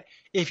 But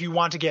if you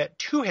want to get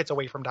 2 hits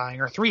away from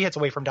dying or 3 hits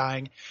away from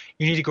dying,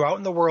 you need to go out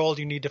in the world.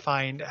 You need to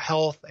find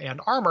health and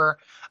armor,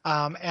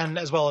 and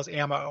as well as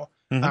ammo.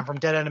 From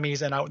dead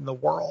enemies and out in the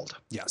world.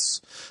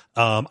 Yes.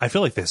 I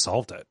feel like they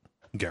solved it,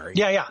 Gary.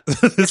 Yeah.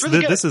 It's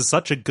really good. This is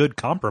such a good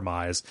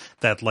compromise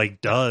that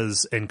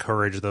does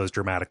encourage those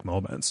dramatic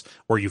moments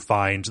where you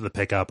find the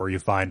pickup or you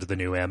find the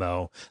new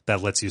ammo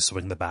that lets you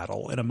swing the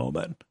battle in a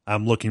moment.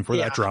 I'm looking for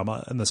that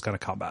drama in this kind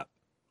of combat.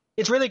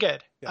 It's really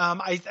good. Yeah.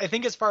 I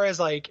think as far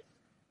as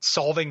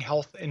solving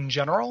health in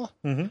general,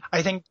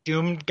 I think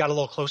Doom got a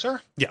little closer.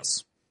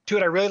 Yes. To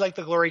it. I really like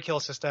the glory kill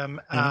system.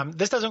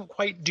 This doesn't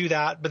quite do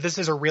that, but this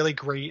is a really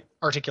great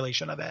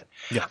articulation of it.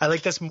 Yeah. I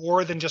like this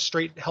more than just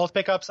straight health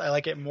pickups. I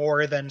like it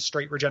more than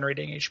straight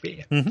regenerating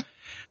HP.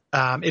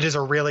 It is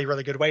a really,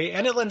 really good way,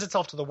 and it lends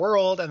itself to the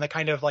world and the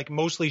kind of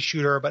mostly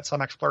shooter but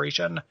some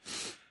exploration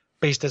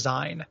based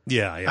design.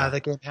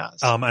 The game has.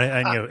 And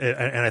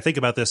I think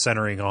about this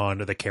centering on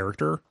the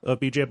character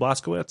of BJ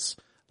Blazkowicz.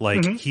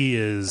 He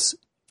is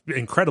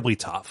incredibly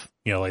tough,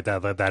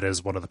 that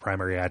is one of the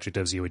primary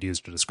adjectives you would use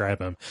to describe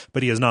him,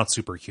 but he is not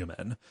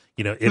superhuman.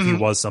 If he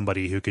was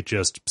somebody who could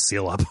just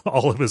seal up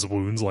all of his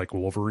wounds like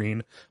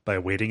Wolverine by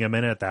waiting a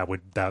minute, that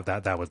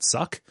would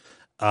suck.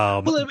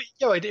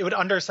 It would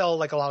undersell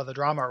a lot of the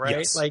drama,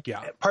 right? Yes,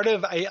 part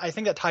of I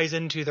think that ties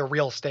into the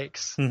real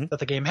stakes that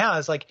the game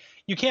has.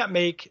 You can't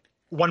make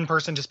one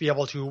person just be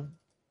able to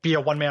be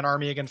a one-man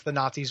army against the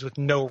Nazis with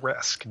no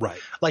risk. Right.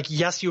 Like,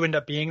 yes, you end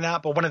up being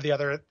that, but one of the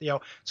other,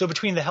 so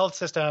between the health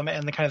system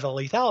and the kind of the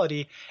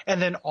lethality,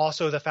 and then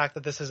also the fact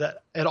that this is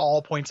at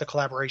all points a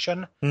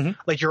collaboration,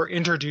 like you're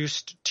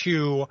introduced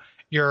to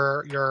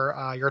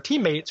your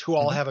teammates who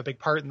all have a big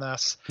part in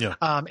this. Yeah.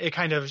 It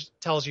kind of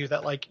tells you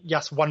that, like,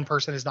 yes, one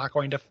person is not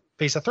going to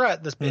face a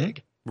threat this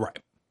big. Right.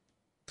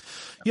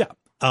 Yeah.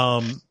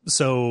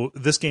 So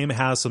this game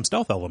has some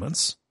stealth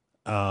elements,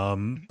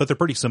 but they're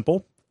pretty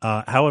simple.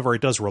 However,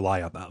 it does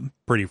rely on them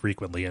pretty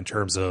frequently in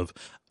terms of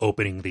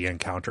opening the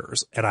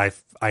encounters. And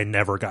I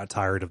never got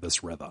tired of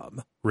this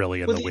rhythm, really,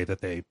 in the way that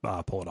they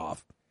pull it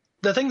off.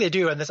 The thing they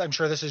do, and this, I'm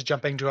sure this is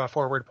jumping to a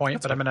forward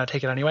point, but I'm going to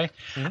take it anyway,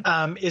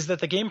 is that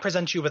the game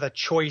presents you with a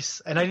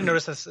choice. And I didn't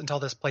notice this until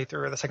this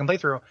playthrough, or the second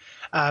playthrough.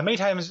 Many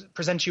times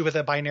presents you with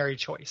a binary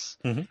choice,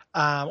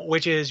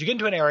 which is you get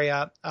into an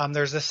area.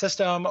 There's a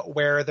system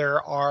where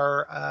there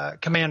are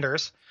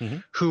commanders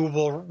who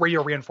will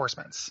radio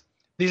reinforcements.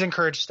 These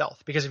encourage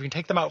stealth because if you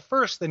take them out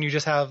first, then you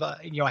just have a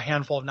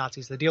handful of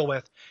Nazis to deal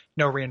with,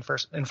 no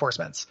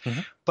reinforcements.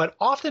 But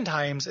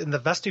oftentimes in the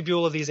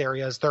vestibule of these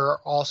areas, there are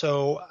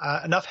also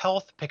enough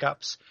health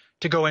pickups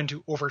to go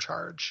into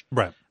overcharge.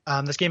 Right.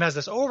 This game has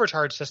this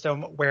overcharge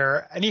system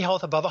where any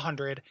health above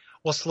 100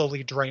 will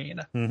slowly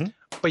drain,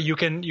 but you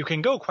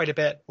can go quite a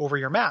bit over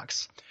your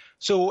max.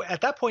 So at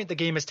that point, the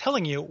game is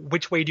telling you,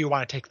 which way do you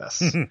want to take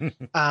this?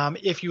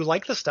 If you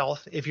like the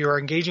stealth, if you're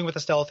engaging with the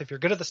stealth, if you're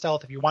good at the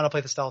stealth, if you want to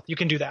play the stealth, you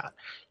can do that.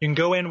 You can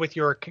go in with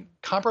your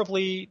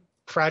comparably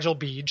fragile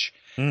Beej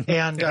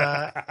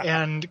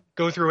and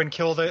go through and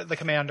kill the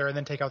commander and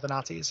then take out the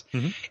Nazis.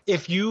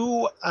 If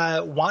you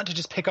want to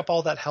just pick up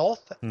all that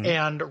health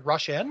and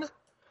rush in,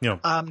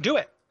 do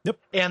it. Yep.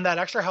 And that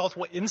extra health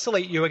will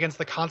insulate you against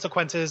the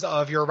consequences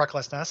of your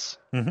recklessness.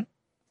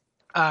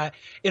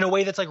 In a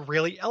way that's like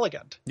really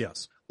elegant.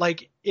 Yes.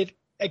 Like it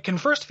can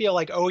first feel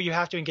like, oh, you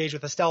have to engage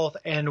with the stealth.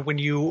 And when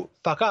you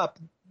fuck up,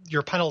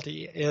 your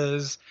penalty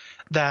is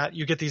that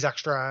you get these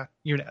extra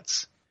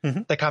units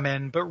that come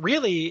in. But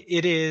really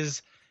it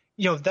is,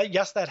 that,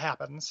 yes, that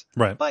happens.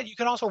 Right. But you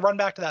can also run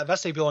back to that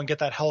vestibule and get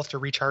that health to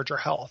recharge your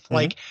health.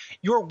 Like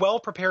you're well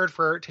prepared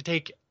to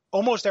take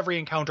almost every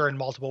encounter in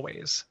multiple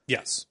ways.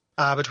 Yes.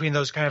 Between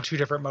those kind of two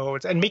different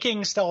modes and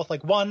making stealth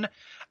like fun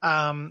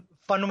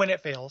when it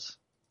fails.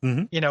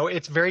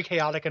 It's very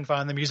chaotic and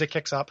fun. The music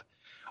kicks up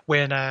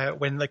when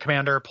the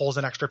commander pulls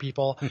in extra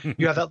people.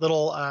 You have that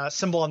little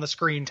symbol on the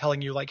screen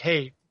telling you like,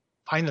 hey,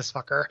 find this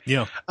fucker.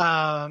 Yeah.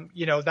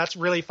 That's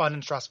really fun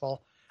and stressful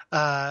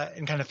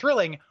and kind of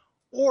thrilling.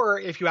 Or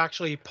if you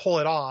actually pull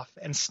it off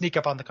and sneak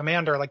up on the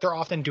commander, like they're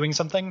often doing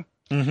something,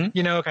 kind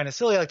of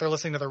silly, like they're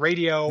listening to the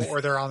radio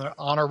or they're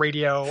on a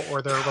radio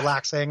or they're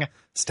relaxing.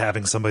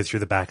 Stabbing somebody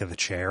through the back of the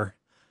chair.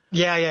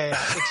 Yeah.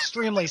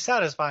 Extremely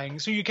satisfying.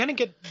 So you kind of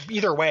get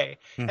either way,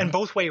 and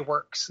both ways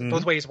works.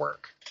 Both ways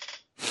work.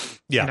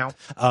 Yeah.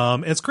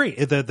 It's great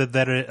that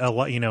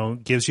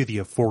it gives you the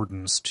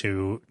affordance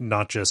to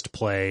not just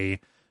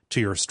play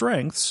to your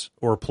strengths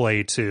or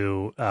play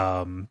to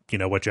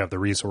what you have the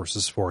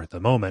resources for at the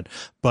moment,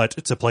 but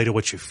to play to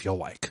what you feel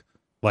like.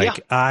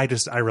 Like, I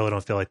really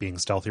don't feel like being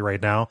stealthy right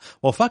now.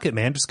 Well, fuck it,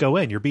 man. Just go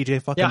in. You're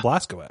BJ fucking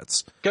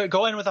Blazkowicz.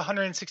 Go in with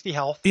 160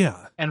 health.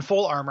 Yeah. And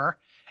full armor.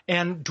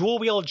 And dual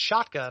wield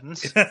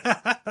shotguns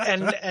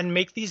and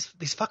make these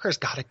fuckers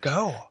gotta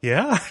go.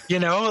 Yeah.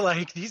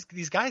 Like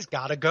these guys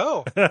gotta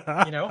go.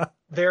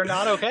 They're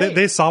not okay.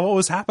 They saw what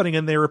was happening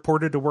and they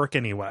reported to work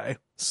anyway.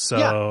 So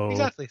yeah,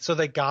 exactly. So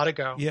they gotta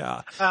go.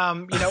 Yeah.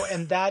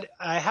 And that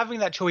having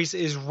that choice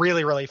is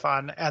really, really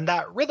fun. And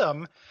that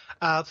rhythm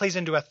plays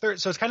into a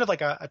third. So it's kind of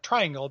like a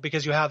triangle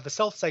because you have the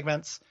stealth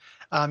segments,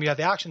 you have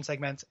the action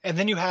segments, and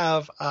then you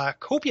have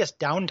copious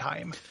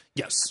downtime.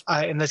 Yes.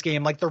 In this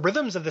game, like the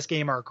rhythms of this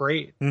game are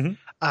great.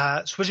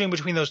 Switching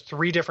between those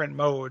three different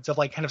modes of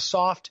like kind of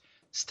soft,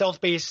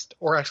 stealth-based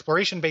or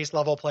exploration-based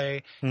level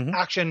play,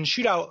 action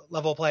shootout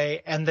level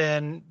play, and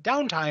then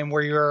downtime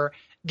where you're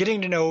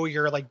getting to know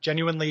your like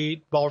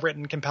genuinely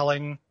well-written,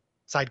 compelling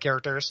side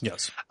characters.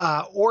 Yes.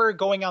 Or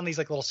going on these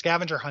like little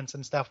scavenger hunts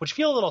and stuff, which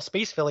feel a little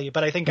space filly,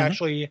 but I think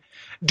actually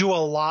do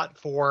a lot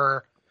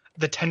for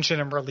the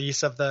tension and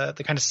release of the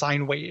kind of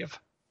sine wave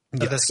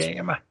of this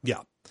game.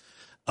 Yeah.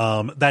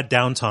 That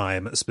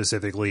downtime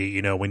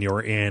specifically, when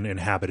you're in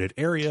inhabited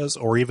areas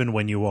or even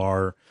when you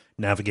are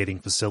navigating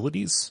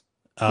facilities,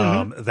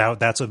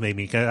 that's what made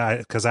me,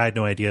 because I had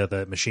no idea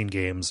that Machine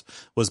Games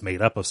was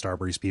made up of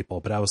Starbreeze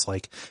people, but I was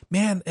like,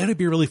 man, it'd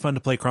be really fun to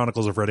play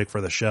Chronicles of Riddick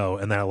for the show.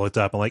 And then I looked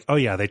up and like, oh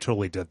yeah, they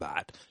totally did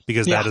that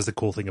because that is the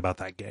cool thing about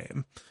that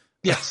game.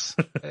 Yes.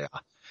 Yeah.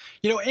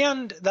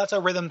 And that's a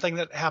rhythm thing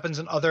that happens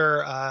in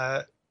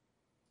other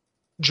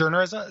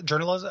genres. That's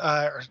what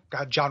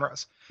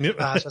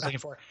I was looking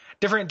for.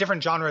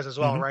 Different genres as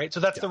well, right?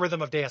 So that's the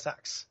rhythm of Deus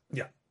Ex.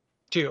 Yeah.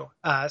 Too.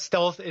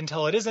 Stealth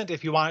until it isn't,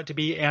 if you want it to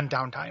be, and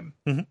downtime.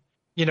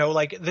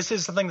 Like this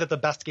is something that the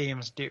best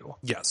games do.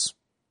 Yes.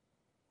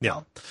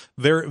 Yeah.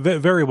 Very,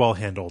 very well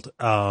handled.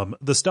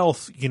 The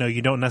stealth,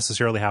 you don't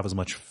necessarily have as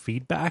much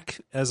feedback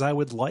as I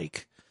would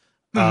like.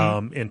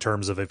 in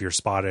terms of if you're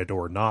spotted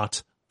or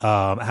not.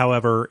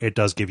 However, it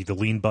does give you the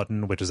lean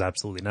button, which is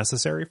absolutely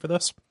necessary for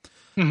this,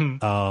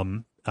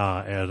 and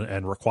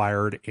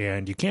required,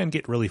 and you can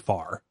get really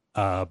far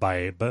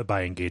by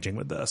engaging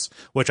with this,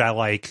 which I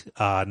like,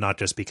 not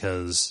just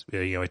because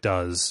it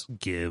does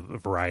give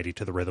variety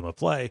to the rhythm of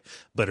play,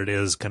 but it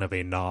is kind of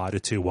a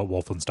nod to what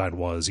Wolfenstein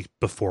was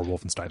before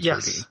Wolfenstein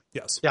 3D.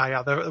 Yes.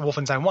 Yeah, the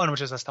Wolfenstein 1,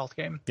 which is a stealth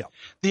game.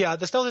 Yeah.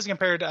 The stealth is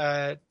compared.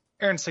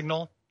 Aaron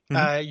Signal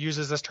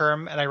uses this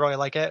term, and I really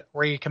like it,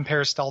 where he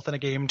compares stealth in a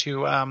game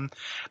to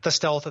the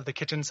stealth of the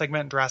kitchen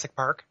segment in Jurassic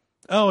Park.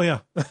 Oh, yeah.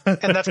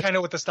 And that's kind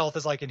of what the stealth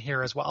is like in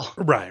here as well.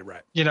 Right.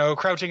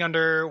 Crouching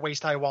under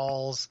waist-high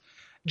walls,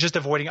 just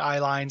avoiding eye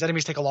lines.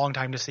 Enemies take a long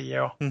time to see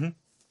you.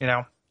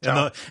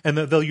 So. And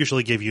they'll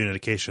usually give you an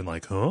indication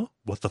like, huh?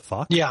 What the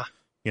fuck? Yeah.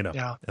 And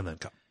then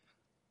come.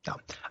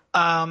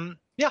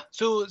 Yeah.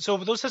 So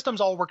those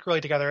systems all work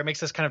really together. It makes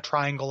this kind of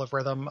triangle of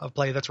rhythm of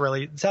play that's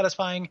really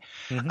satisfying.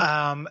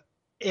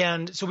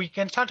 And so we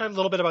can talk a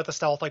little bit about the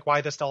stealth, like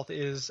why the stealth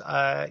is,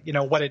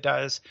 what it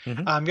does.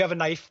 You have a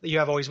knife that you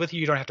have always with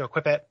you. You don't have to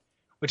equip it,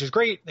 which is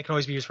great. It can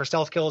always be used for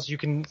stealth kills. You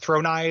can throw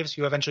knives.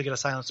 You eventually get a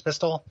silenced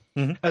pistol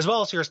as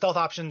well. So your stealth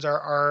options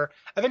are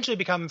eventually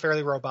become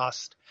fairly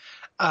robust.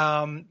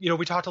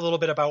 We talked a little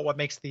bit about what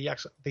makes the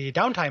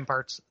downtime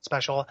parts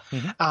special.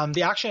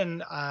 The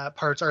action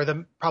parts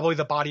are probably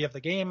the body of the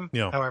game,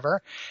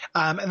 however.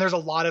 And there's a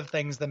lot of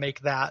things that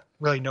make that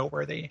really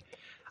noteworthy.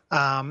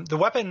 The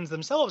weapons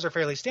themselves are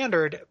fairly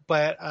standard,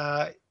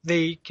 but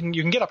you can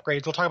get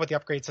upgrades. We'll talk about the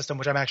upgrade system,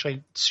 which I'm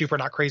actually super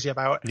not crazy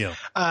about.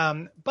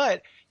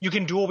 But you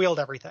can dual wield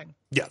everything.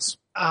 Yes.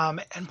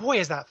 And boy,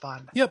 is that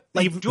fun. Yep.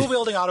 Dual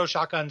wielding auto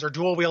shotguns or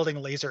dual wielding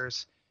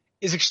lasers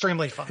is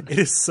extremely fun. It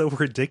is so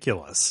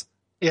ridiculous.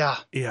 Yeah.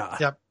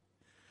 Yep.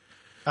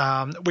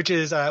 Which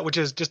is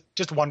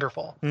just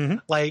wonderful.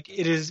 Like,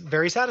 it is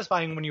very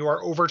satisfying when you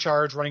are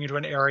overcharged running into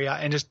an area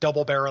and just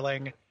double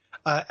barreling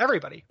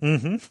everybody.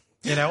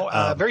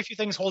 Very few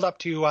things hold up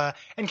to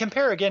and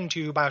compare again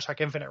to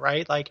BioShock Infinite,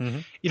 right? Like,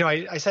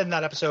 I said in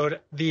that episode,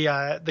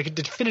 the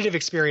definitive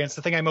experience,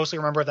 the thing I mostly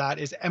remember of that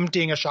is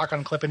emptying a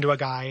shotgun clip into a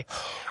guy,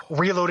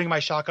 reloading my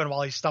shotgun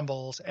while he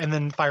stumbles, and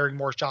then firing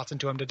more shots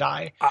into him to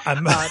die.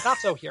 Not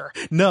so here.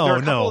 No, there are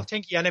a couple of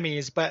tanky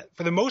enemies, but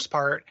for the most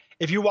part,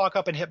 if you walk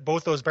up and hit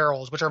both those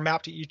barrels, which are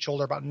mapped to each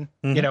shoulder button,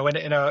 in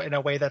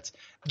a way that's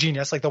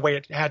genius, like the way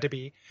it had to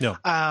be,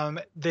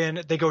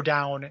 then they go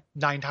down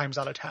 9 times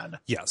out of 10.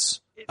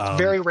 Yes. It's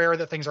very rare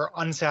that things are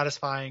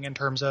unsatisfying in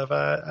terms of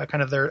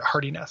kind of their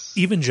hardiness.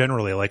 Even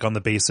generally, like on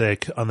the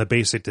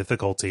basic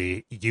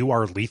difficulty, you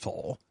are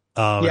lethal.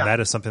 And that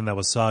is something that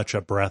was such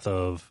a breath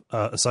of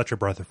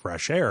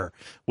fresh air,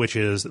 which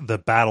is the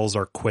battles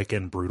are quick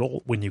and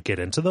brutal when you get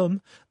into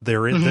them.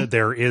 There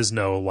is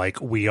no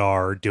like, we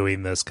are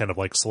doing this kind of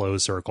like slow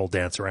circle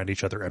dance around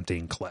each other,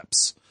 emptying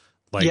clips.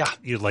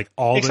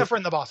 Except for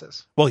in the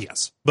bosses. Well,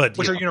 yes, but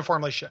which are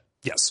uniformly shit.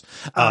 Yes,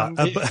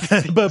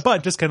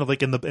 but just kind of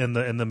like in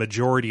the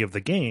majority of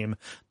the game,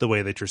 the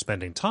way that you're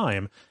spending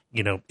time,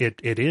 it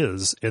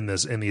is in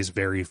these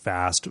very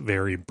fast,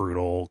 very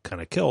brutal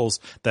kind of kills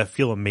that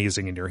feel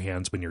amazing in your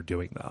hands when you're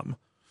doing them.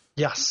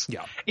 Yes.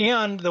 Yeah.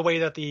 And the way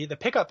that the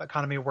pickup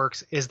economy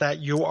works is that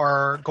you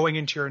are going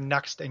into your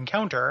next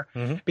encounter,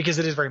 because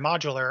it is very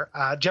modular,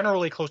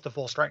 generally close to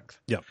full strength.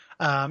 Yeah.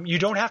 You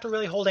don't have to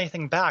really hold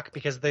anything back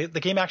because the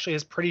game actually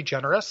is pretty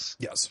generous.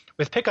 Yes.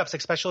 With pickups,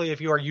 especially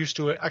if you are used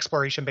to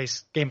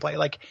exploration-based gameplay.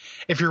 Like,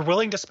 if you're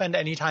willing to spend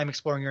any time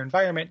exploring your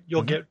environment,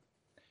 you'll get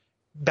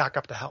back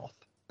up to health,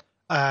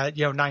 9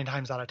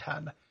 times out of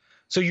 10.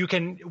 So you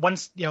can,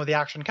 once, the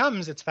action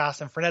comes, it's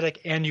fast and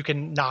frenetic, and you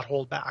can not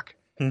hold back.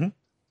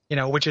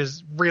 Which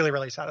is really,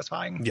 really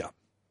satisfying. Yeah.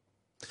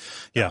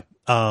 Yeah.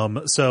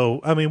 So,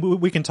 I mean,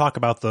 we can talk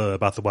about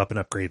the weapon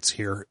upgrades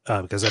here,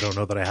 because I don't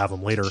know that I have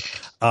them later.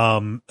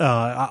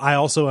 I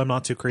also am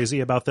not too crazy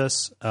about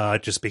this,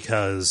 just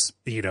because,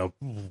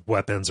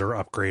 weapons are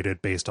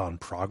upgraded based on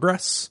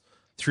progress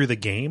through the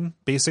game,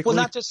 basically.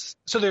 Well, not just,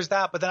 so there's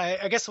that, but then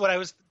I guess what I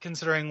was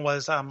considering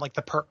was, like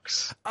the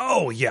perks.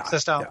 Oh, yeah.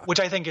 System, which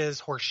I think is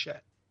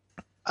horseshit.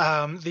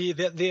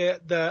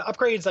 The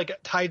upgrades like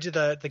tied to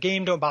the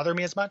game don't bother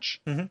me as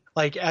much.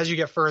 Like, as you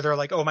get further,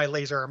 like, my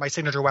laser, my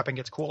signature weapon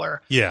gets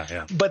cooler.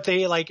 Yeah. But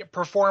they like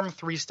perform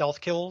 3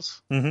 stealth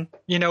kills,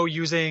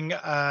 using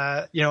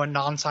a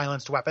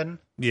non-silenced weapon.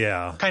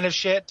 Yeah. Kind of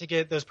shit to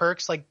get those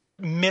perks. Like,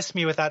 miss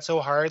me with that so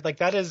hard. Like,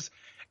 that is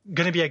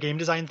going to be a game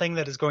design thing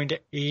that is going to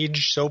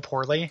age so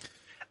poorly.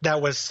 That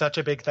was such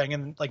a big thing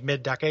in like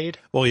mid-decade.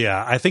 Well,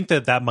 yeah, I think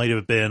that might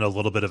have been a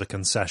little bit of a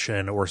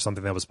concession or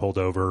something that was pulled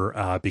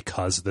over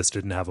because this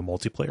didn't have a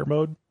multiplayer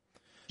mode.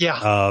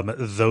 Yeah.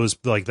 Those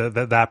like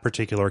that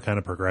particular kind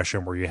of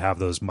progression where you have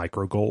those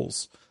micro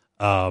goals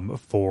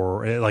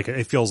for like,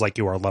 it feels like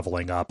you are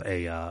leveling up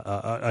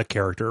a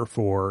character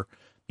for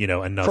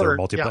another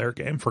multiplayer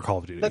game for Call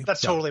of Duty.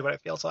 That's totally what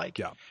it feels like.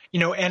 Yeah.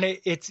 And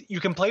it's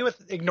you can play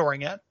with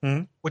ignoring it,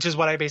 which is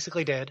what I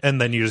basically did. And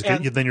then you're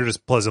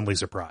just pleasantly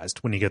surprised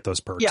when you get those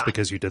perks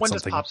because you did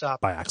something pops up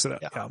by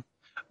accident. Yeah.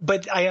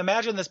 But I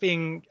imagine this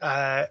being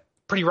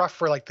pretty rough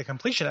for like the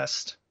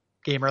completionist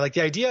gamer. Like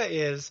the idea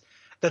is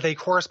that they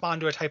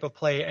correspond to a type of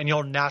play and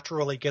you'll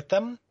naturally get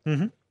them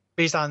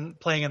based on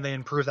playing and they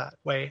improve that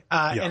way.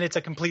 And it's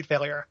a complete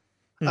failure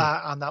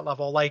on that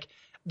level. Like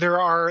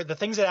the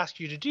things it asks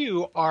you to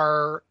do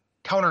are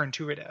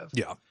counterintuitive.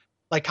 Yeah.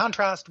 Like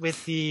contrast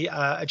with the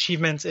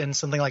achievements in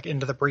something like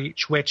Into the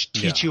Breach, which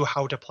teach you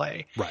how to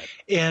play. Right.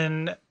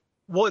 In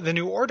the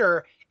New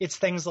Order, it's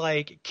things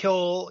like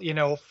kill,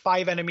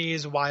 5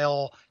 enemies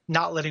while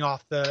not letting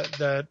off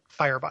the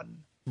fire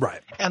button.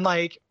 Right. And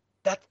like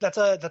that's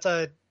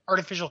a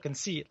artificial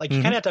conceit. Like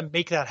you kind of have to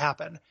make that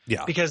happen.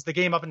 Yeah. Because the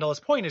game up until this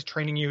point is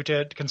training you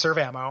to conserve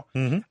ammo.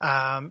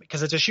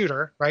 Because it's a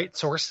shooter, right?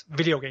 Source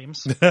video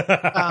games.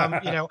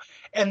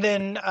 And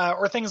then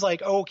or things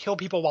like kill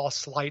people while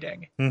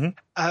sliding. Not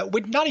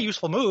a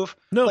useful move.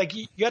 No. Like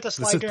you have to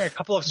slide during a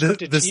couple of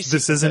scripted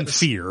this isn't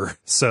fear.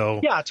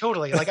 So yeah,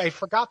 totally. Like I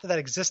forgot that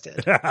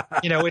existed.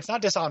 It's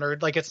not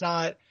Dishonored. Like it's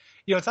not.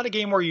 It's not a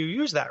game where you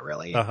use that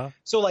really.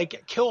 So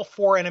like kill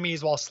 4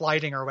 enemies while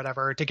sliding or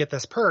whatever to get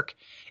this perk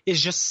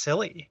is just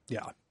silly.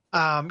 Yeah.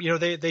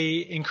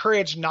 They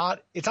encourage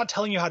it's not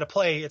telling you how to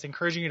play. It's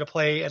encouraging you to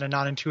play in a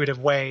non-intuitive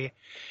way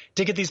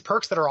to get these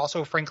perks that are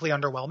also frankly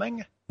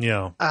underwhelming.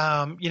 Yeah.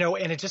 And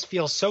it just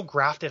feels so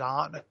grafted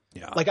on.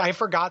 Yeah. Like I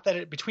forgot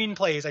that between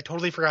plays, I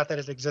totally forgot that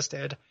it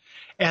existed.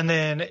 And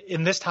then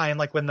in this time,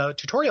 like when the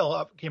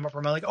tutorial came up,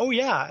 I'm like, oh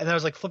yeah. And then I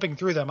was like flipping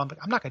through them. I'm like,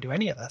 I'm not going to do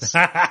any of this.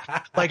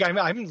 Like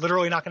I'm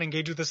literally not going to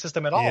engage with the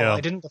system at all. Yeah.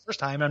 I didn't the first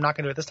time. And I'm not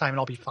going to do it this time and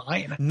I'll be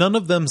fine. None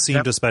of them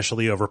seemed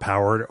especially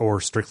overpowered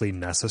or strictly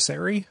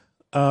necessary,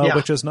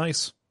 which is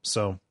nice.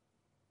 So.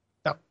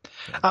 Yeah.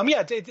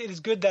 It is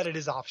good that it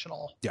is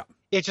optional. Yeah.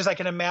 It's just, I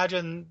can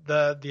imagine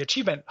the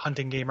achievement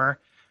hunting gamer,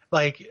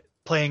 like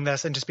playing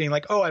this and just being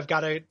like, oh, I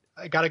got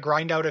to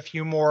grind out a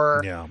few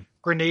more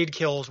grenade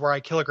kills where I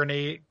kill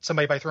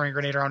somebody by throwing a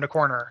grenade around a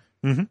corner,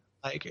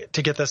 like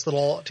to get a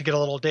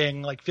little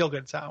ding, like feel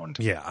good sound.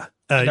 Yeah.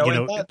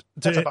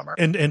 That's a bummer.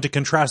 And to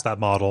contrast that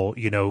model,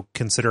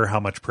 consider how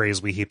much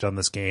praise we heaped on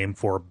this game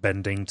for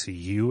bending to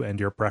you and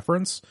your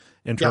preference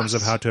in terms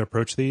of how to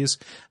approach these,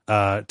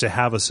 to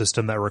have a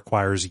system that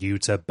requires you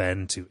to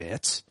bend to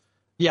it.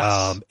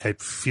 Yes.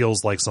 It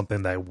feels like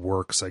something that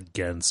works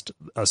against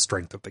a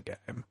strength of the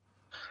game,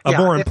 a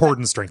more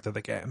important strength of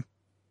the game.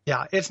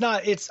 Yeah,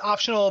 it's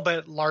optional,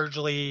 but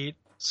largely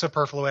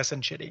superfluous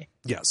and shitty.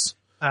 Yes.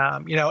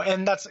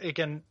 And that's,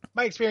 again,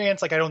 my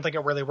experience. Like, I don't think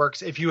it really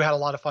works. If you had a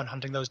lot of fun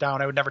hunting those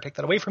down, I would never take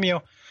that away from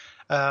you.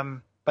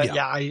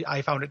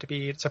 I found it to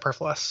be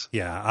superfluous.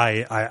 Yeah,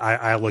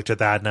 I looked at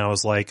that and I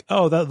was like,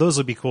 oh, those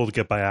would be cool to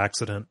get by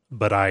accident,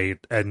 but I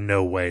in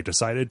no way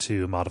decided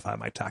to modify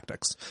my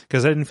tactics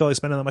because I didn't feel like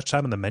spending that much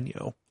time in the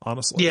menu,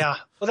 honestly. Yeah,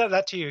 well,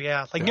 that too,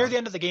 yeah. Like near the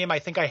end of the game, I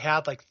think I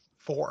had like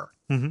 4.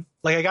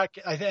 Like I got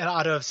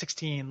out of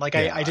 16. Like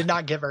I did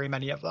not get very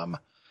many of them.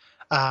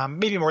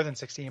 Maybe more than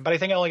 16, but I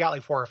think I only got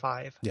like 4 or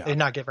 5. Yeah. I did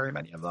not get very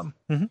many of them.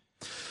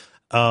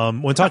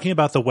 When talking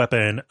about the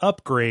weapon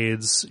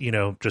upgrades,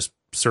 just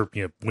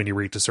when you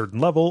reach a certain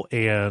level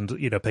and,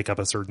 pick up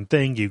a certain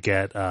thing, you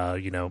get,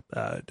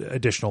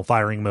 additional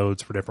firing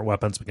modes for different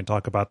weapons. We can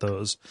talk about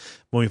those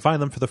when we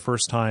find them for the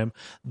first time.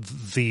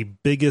 The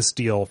biggest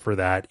deal for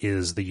that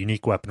is the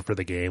unique weapon for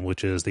the game,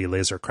 which is the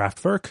laser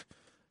Kraftwerk,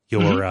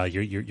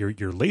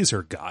 your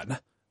laser gun.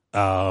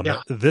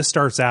 This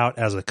starts out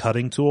as a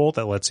cutting tool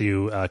that lets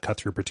you cut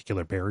through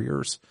particular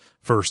barriers.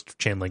 First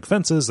chain link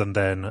fences, and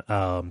then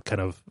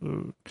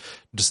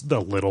just a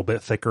little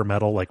bit thicker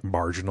metal, like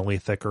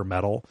marginally thicker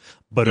metal.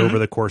 But over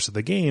the course of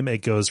the game, it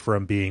goes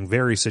from being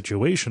very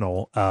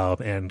situational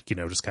and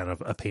just kind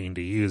of a pain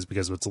to use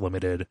because of its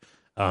limited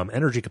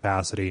energy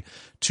capacity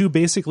to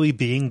basically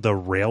being the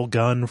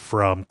railgun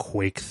from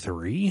Quake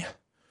 3.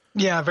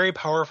 Yeah, very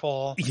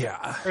powerful.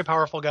 Yeah. Very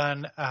powerful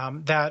gun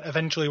that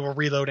eventually will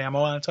reload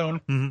ammo on its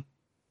own.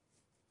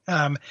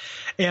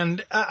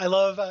 And I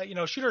love,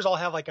 shooters all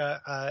have like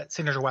a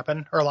signature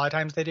weapon, or a lot of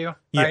times they do,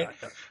 right?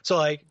 Yeah. So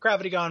like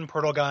gravity gun,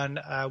 portal gun,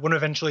 when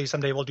eventually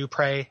someday we'll do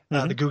Prey,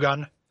 the goo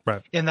gun.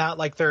 Right. In that,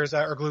 like there's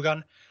or glue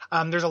gun.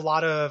 There's a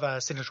lot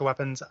of signature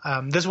weapons.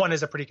 This one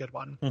is a pretty good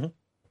one.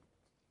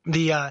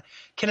 The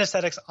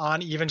kinesthetics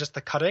on even just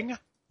the cutting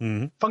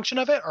function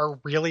of it are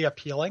really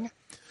appealing.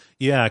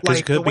 Yeah,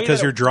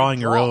 because you're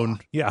drawing your own.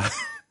 Yeah.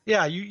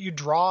 Yeah, you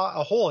draw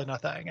a hole in a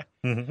thing.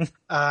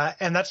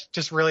 And that's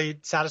just really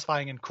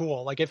satisfying and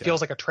cool. Like it feels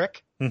like a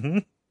trick.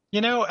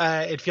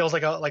 It feels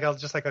like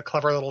a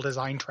clever little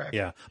design trick.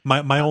 Yeah.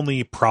 My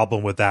only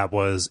problem with that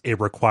was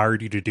it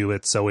required you to do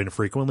it so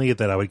infrequently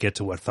that I would get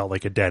to what felt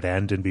like a dead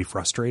end and be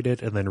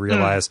frustrated and then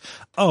realize,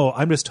 oh,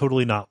 I'm just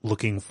totally not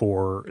looking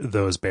for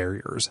those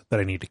barriers that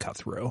I need to cut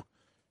through.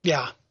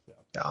 Yeah.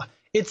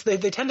 It's they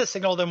tend to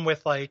signal them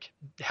with like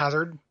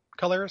hazard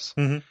colors,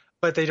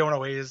 but they don't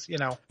always,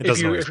 if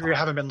you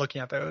haven't been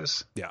looking at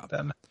those,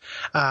 then,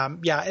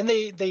 and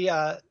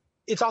they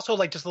it's also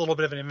like just a little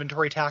bit of an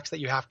inventory tax that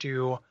you have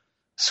to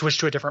switch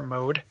to a different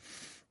mode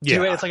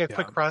do it. It's like a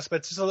quick press, but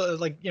it's just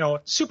like,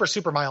 super,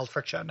 super mild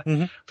friction.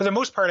 Mm-hmm. For the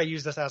most part, I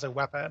use this as a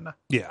weapon.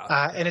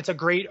 Yeah. And it's a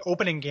great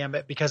opening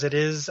gambit because it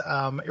is, it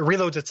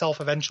reloads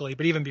itself eventually.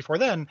 But even before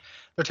then,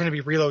 there tend to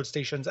be reload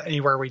stations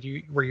anywhere where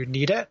you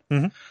need it.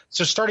 Mm-hmm.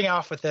 So starting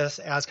off with this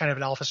as kind of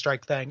an alpha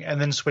strike thing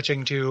and then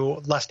switching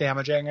to less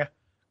damaging,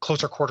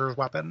 closer quarters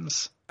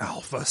weapons.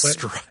 Alpha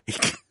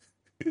strike.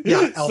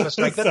 Yeah, Alpha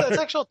Strike. That's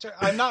actual.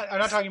 I'm not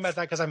talking about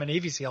that because I'm a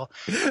Navy SEAL.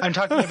 I'm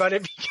talking about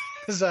it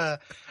because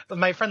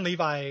my friend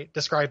Levi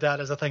described that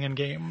as a thing in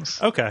games.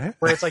 Okay.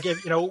 Where it's like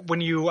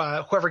when you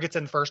whoever gets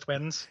in first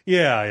wins.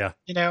 Yeah.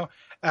 So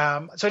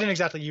I didn't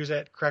exactly use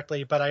it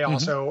correctly, but I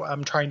also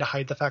am trying to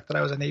hide the fact that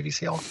I was a Navy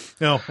SEAL.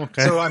 Oh,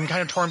 okay. So I'm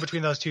kind of torn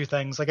between those two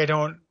things. Like I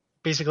don't.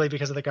 Basically,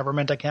 because of the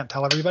government, I can't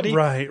tell everybody.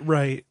 Right.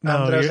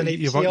 No, that I was a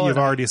Navy you've SEAL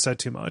already said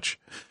too much.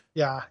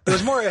 Yeah, it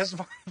was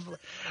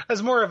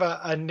more of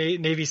a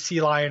Navy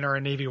sea lion or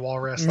a Navy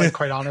walrus. Like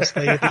quite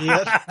honestly, it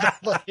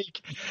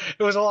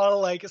was a lot of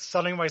like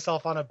sunning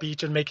myself on a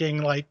beach and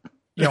making like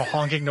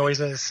honking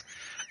noises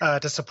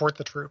to support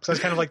the troops. I was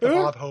kind of like the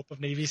Bob Hope of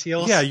Navy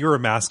SEALs. Yeah, you're a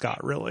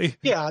mascot, really.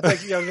 Yeah,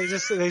 like,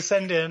 they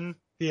send in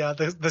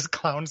this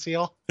clown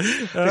seal.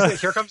 They say,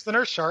 here comes the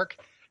nurse shark.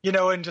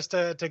 And just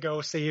to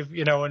go save,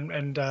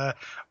 and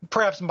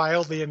perhaps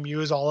mildly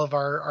amuse all of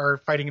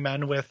our fighting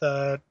men with,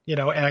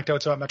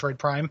 anecdotes about Metroid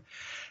Prime,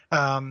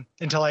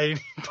 until I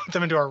put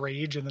them into a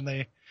rage and then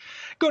they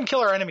go and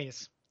kill our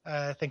enemies,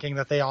 thinking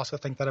that they also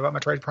think that about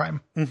Metroid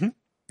Prime. Mm-hmm.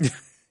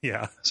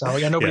 Yeah. So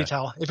nobody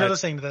tell. If you're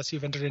listening to this,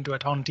 you've entered into a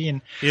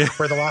tontine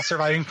where the last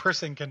surviving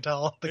person can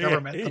tell the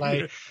government that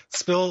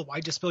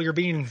why'd you spill your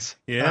beans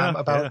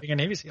about being a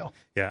Navy SEAL.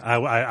 Yeah,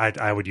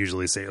 I would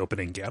usually say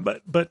opening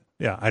gambit, but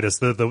yeah, I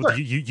just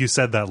you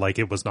said that like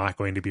it was not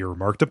going to be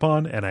remarked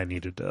upon, and I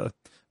needed to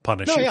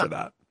punish you for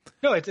that.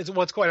 No,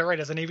 it's quite all right.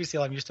 As a Navy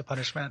SEAL, I'm used to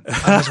punishment.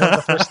 It was one of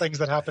the first things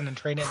that happened in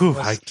training.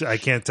 I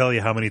can't tell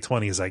you how many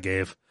 20s I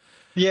gave.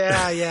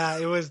 Yeah.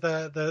 It was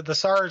the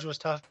Sarge was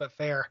tough but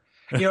fair.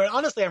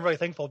 Honestly, I'm really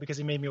thankful because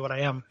he made me what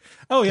I am.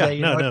 Oh yeah, today.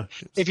 No.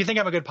 If you think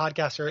I'm a good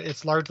podcaster,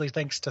 it's largely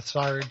thanks to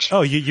Sarge.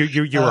 Oh,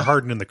 you were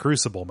hardened in the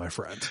crucible, my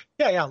friend.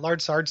 Yeah.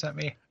 Large Sarge sent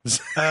me,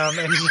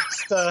 and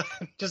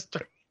just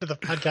to the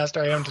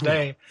podcaster I am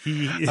today,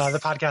 the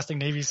podcasting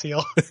Navy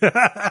SEAL.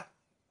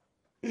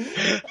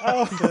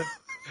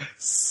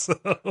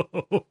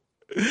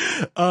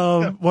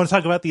 Want to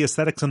talk about the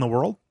aesthetics in the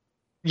world?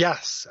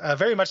 Yes,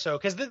 very much so.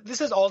 Because this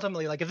is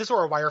ultimately like if this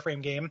were a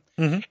wireframe game,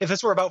 if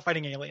this were about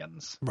fighting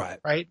aliens,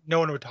 right, no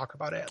one would talk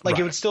about it. Like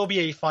it would still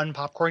be a fun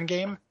popcorn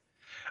game,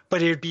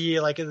 but it would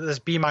be like this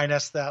B-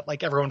 that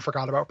like everyone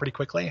forgot about pretty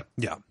quickly.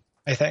 Yeah,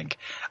 I think,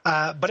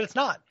 but it's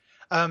not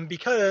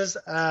because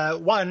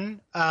one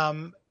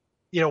of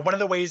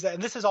the ways that,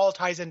 and this is all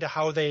ties into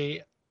how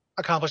they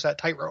accomplish that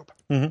tightrope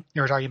you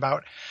were talking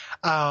about.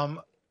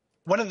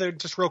 One of the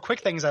just real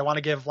quick things I want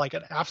to give like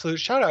an absolute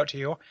shout out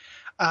to.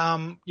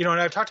 And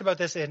I've talked about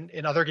this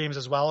in other games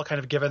as well, kind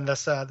of given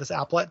this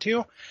applet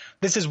to.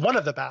 This is one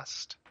of the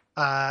best.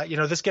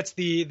 This gets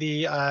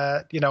the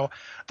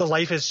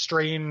Life is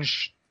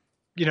Strange,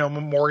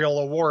 Memorial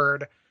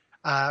Award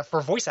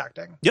for voice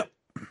acting. Yep.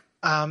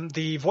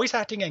 The voice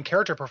acting and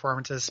character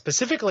performances,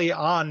 specifically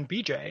on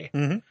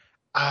BJ,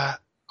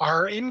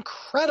 are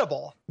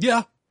incredible.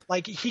 Yeah.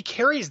 Like he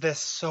carries this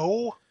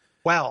so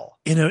well.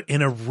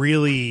 In a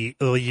really,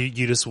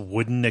 you just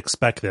wouldn't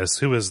expect this.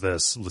 Who is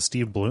this?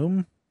 Steve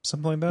Bloom?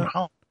 Something like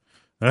that?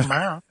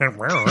 I don't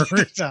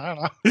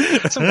know.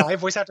 Some live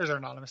voice actors are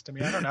anonymous to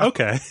me. I don't know.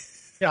 Okay.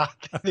 Yeah,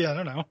 I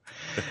don't know.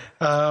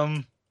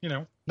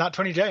 Not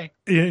Tony J.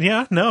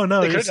 Yeah, no.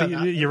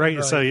 You're right.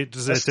 Really.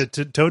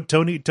 So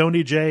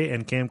Tony J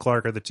and Cam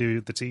Clark are the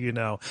two you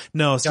know.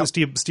 No, so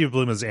yep. Steve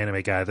Bloom is the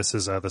anime guy. This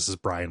is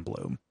Brian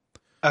Bloom.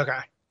 Okay.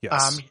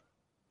 Yes.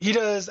 He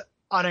does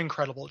an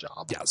incredible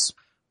job. Yes.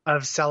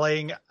 Of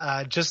selling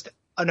just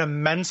an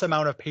immense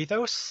amount of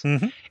pathos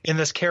in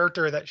this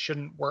character that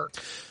shouldn't work.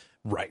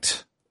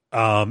 Right.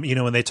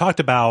 When they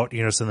talked about,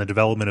 so in the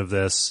development of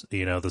this,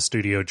 the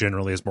studio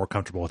generally is more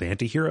comfortable with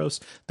anti-heroes.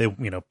 They,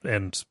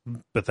 and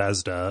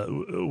Bethesda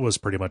was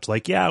pretty much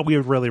like, yeah, we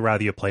would really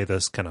rather you play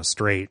this kind of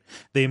straight.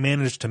 They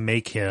managed to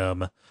make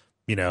him,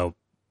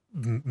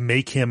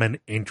 an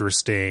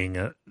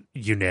interesting,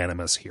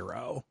 unanimous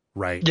hero,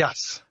 right?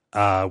 Yes.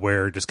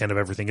 Where just kind of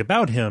everything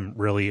about him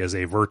really is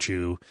a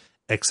virtue,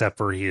 except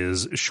for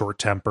his short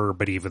temper.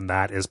 But even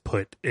that is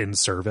put in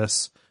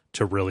service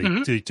to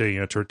really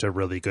to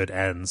really good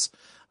ends.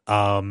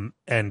 And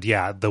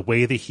yeah, the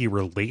way that he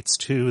relates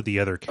to the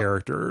other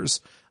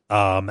characters,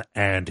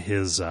 and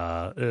his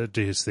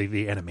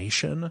the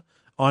animation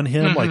on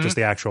him, like just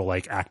the actual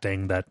like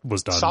acting that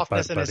was done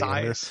softness by in his the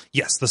eyes.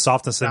 Yes, the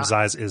softness in his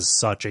eyes is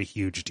such a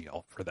huge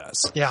deal for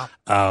this. Yeah.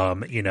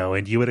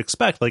 And you would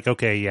expect like,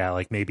 okay, yeah,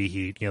 like maybe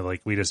he,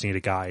 like we just need a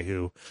guy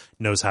who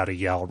knows how to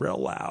yell real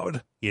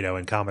loud,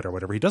 in combat or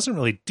whatever. He doesn't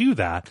really do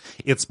that.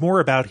 It's more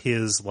about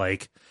his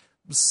like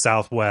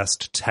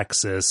Southwest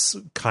Texas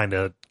kind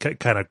of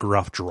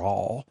gruff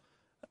drawl.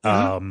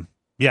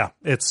 Yeah,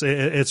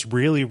 it's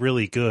really,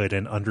 really good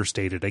and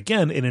understated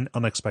again in an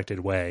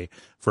unexpected way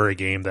for a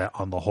game that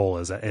on the whole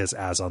is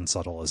as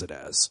unsubtle as it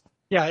is.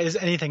 Yeah, is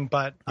anything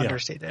but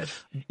understated.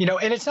 You know,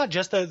 and it's not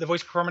just the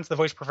voice performance. The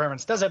voice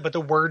performance does it, but the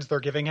words they're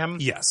giving him.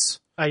 Yes.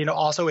 You know,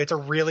 also it's a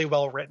really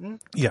well written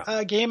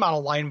game on a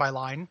line by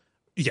line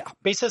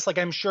basis. Like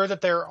I'm sure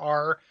that there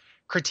are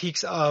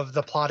critiques of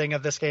the plotting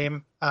of this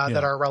game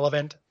that are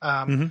relevant.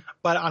 But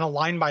on a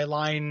line by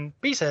line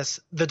basis,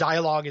 the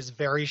dialogue is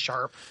very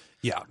sharp.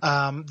 Yeah.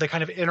 The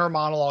kind of inner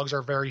monologues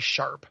are very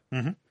sharp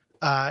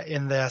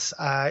in this,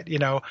 you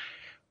know,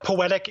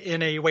 poetic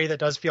in a way that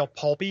does feel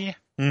pulpy,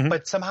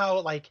 but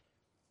somehow like,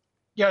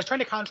 I was trying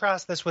to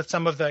contrast this with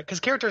some of because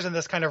characters in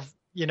this kind of,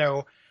 you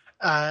know,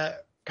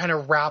 kind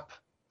of rap,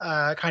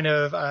 talk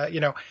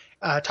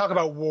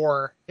about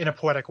war in a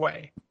poetic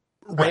way.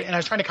 Right. And I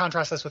was trying to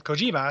contrast this with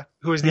Kojima,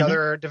 who is the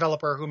other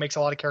developer who makes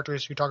a lot of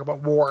characters who talk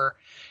about war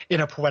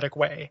in a poetic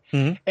way,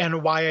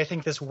 and why I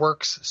think this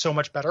works so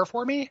much better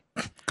for me.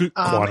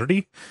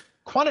 Quantity.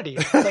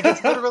 Like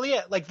it's literally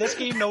it. Like this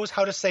game knows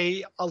how to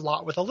say a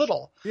lot with a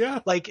little. Yeah.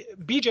 Like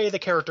BJ, the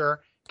character,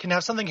 can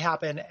have something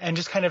happen and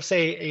just kind of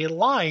say a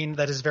line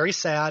that is very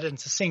sad and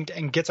succinct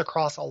and gets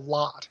across a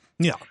lot.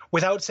 Yeah.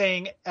 Without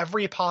saying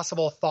every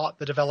possible thought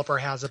the developer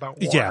has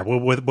about war. Yeah.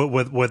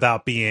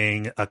 Without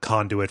being a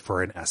conduit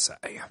for an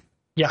essay.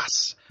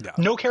 Yes. Yeah.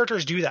 No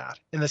characters do that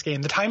in this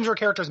game. The times where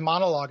characters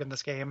monologue in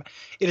this game,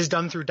 it is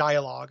done through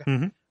dialogue.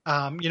 You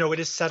know, it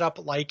is set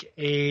up like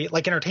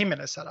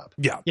entertainment is set up.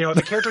 Yeah. You know, if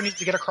a character needs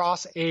to get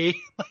across fuck you,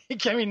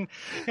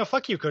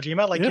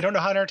 Kojima. Like, you don't know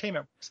how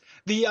entertainment works.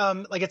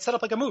 It's set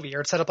up like a movie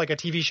or it's set up like a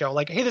TV show.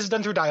 Like, hey, this is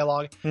done through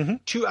dialogue.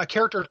 To a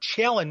character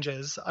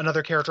challenges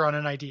another character on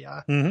an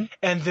idea.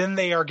 And then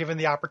they are given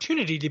the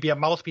opportunity to be a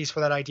mouthpiece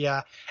for that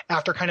idea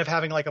after kind of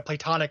having like a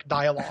platonic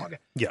dialogue.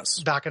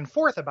 Back and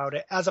forth about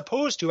it, as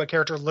opposed to a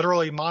character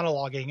literally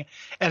monologuing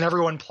and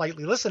everyone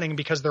politely listening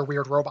because they're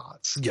weird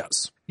robots.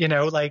 You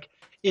know, like,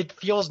 it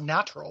feels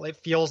natural. It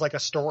feels like a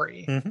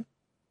story.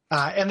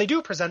 And they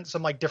do present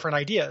some like different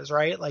ideas,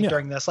 right? Like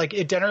during this, like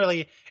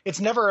it's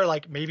never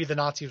like maybe the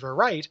Nazis were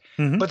right,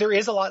 but there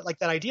is a lot like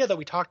that idea that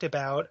we talked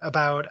about,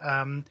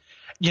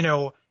 you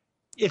know,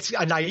 it's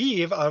a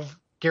naive of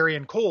Gary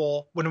and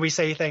Cole when we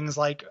say things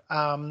like,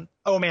 oh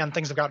man,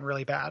 things have gotten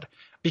really bad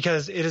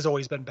because it has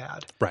always been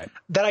bad. Right.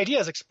 That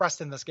idea is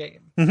expressed in this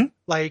game.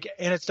 Like,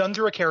 and it's done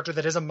through a character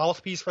that is a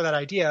mouthpiece for that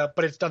idea,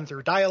 but it's done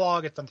through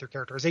dialogue. It's done through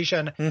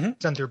characterization. It's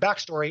done through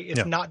backstory.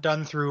 It's not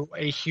done through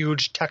a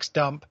huge text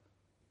dump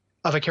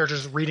of a character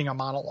just reading a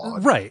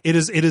monologue. Right. It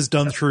is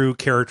done through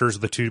characters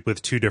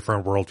with two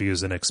different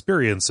worldviews and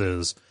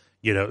experiences,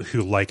 you know,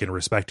 who like and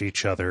respect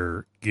each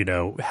other, you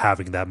know,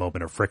 having that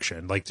moment of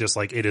friction. Like, just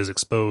like it is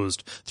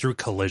exposed through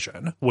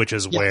collision, which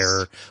is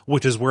where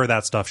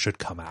that stuff should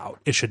come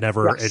out. It should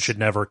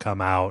never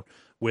come out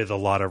with a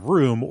lot of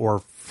room or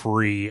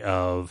free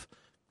of,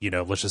 you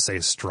know, let's just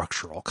say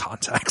structural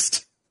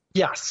context.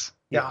 Yes.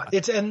 Yeah.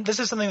 And this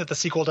is something that the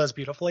sequel does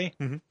beautifully.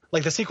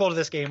 Like the sequel to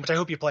this game, which I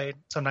hope you played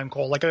sometime,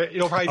 Cole. Like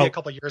it'll probably be a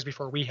couple of years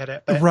before we hit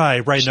it. But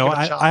right. No,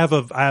 I have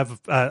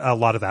a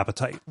lot of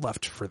appetite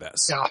left for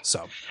this. Yeah.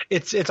 So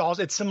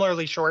it's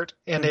similarly short,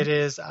 and it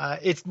is.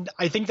 I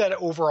think that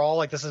overall,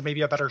 like this is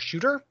maybe a better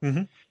shooter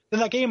than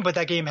that game, but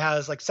that game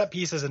has like set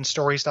pieces and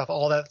story stuff,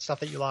 all that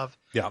stuff that you love.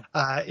 Yeah.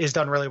 Is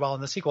done really well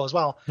in the sequel as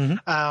well.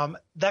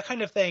 That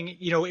kind of thing,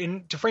 you know,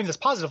 to frame this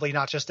positively,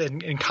 not just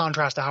in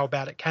contrast to how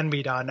bad it can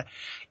be done,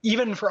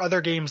 even for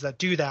other games that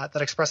do that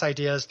express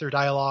ideas through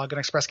dialogue and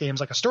express games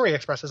like a story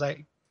expresses,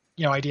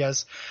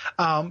 ideas.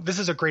 This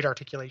is a great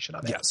articulation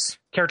of it. Yes.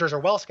 Characters are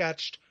well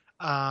sketched,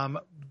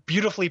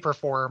 beautifully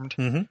performed,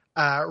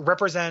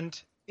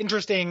 represent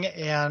interesting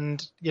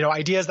and, you know,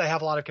 ideas that I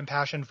have a lot of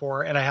compassion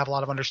for and I have a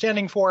lot of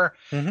understanding for,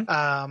 you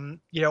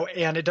know,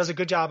 and it does a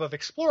good job of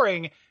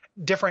exploring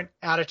different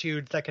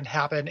attitudes that can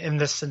happen in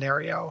this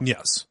scenario.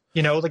 Yes.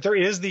 You know, like there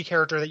is the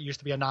character that used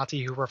to be a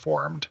Nazi who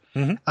reformed,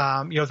 you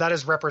know, that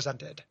is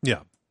represented.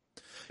 Yeah.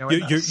 You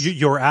know,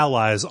 your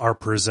allies are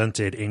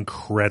presented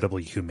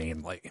incredibly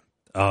humanely.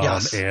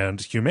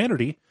 And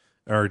humanity,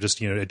 or just,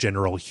 you know, a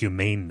general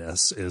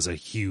humaneness, is a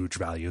huge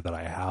value that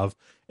I have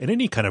in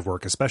any kind of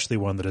work, especially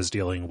one that is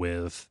dealing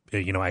with,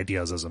 you know,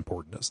 ideas as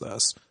important as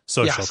this,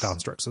 social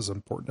constructs as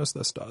important as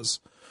this does.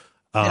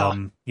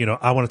 You know,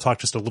 I want to talk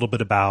just a little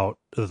bit about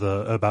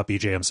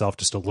BJ himself,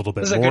 just a little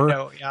bit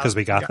more, because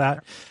we got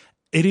that.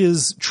 It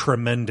is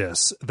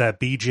tremendous that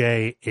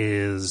BJ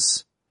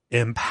is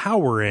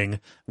empowering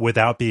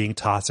without being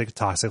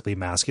toxically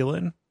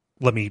masculine.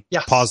 Let me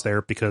pause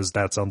there, because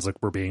that sounds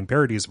like we're being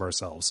parodies of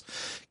ourselves.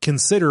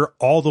 Consider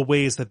all the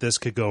ways that this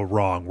could go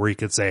wrong, where you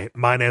could say,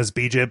 my name's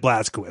BJ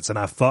Blazkowicz and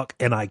I fuck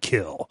and I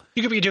kill.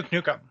 You could be Duke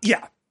Nukem.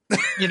 Yeah.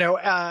 You know,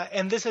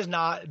 and this is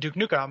not Duke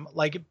Nukem.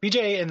 Like,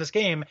 BJ in this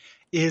game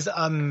is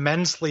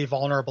immensely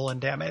vulnerable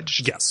and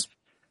damaged. Yes.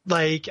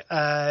 Like,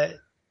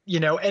 you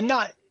know, and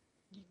not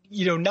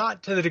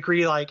to the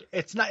degree, like,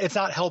 it's not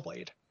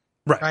Hellblade.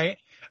 Right.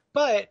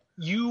 But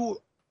you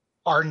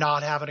are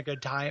not having a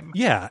good time.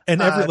 Yeah,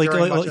 and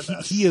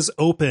he is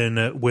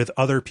open with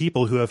other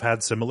people who have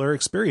had similar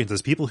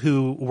experiences, people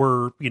who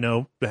were,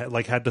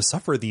 like had to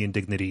suffer the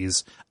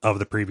indignities of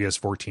the previous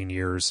 14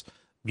 years,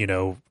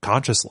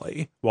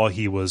 consciously while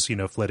he was,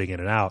 flitting in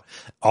and out.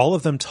 All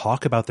of them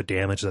talk about the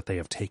damage that they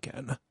have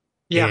taken.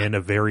 Yeah. In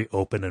a very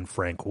open and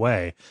frank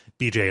way.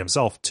 BJ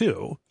himself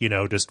too,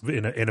 just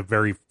in a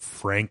very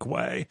frank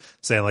way,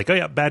 saying like, "Oh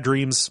yeah, bad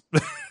dreams."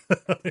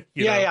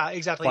 Yeah,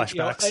 exactly.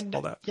 Flashbacks,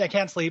 all that. Yeah,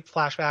 can't sleep,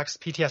 flashbacks,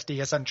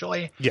 PTSD,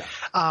 essentially. Yeah.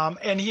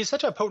 And he's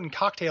such a potent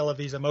cocktail of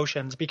these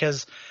emotions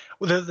because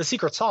the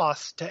secret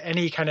sauce to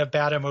any kind of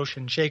bad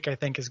emotion shake, I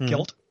think, is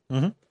guilt.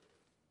 Mm-hmm.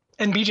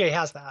 And BJ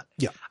has that.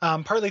 Yeah.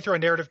 Partly through a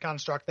narrative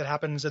construct that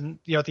happens at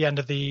the end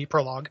of the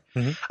prologue,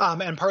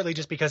 and partly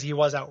just because he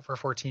was out for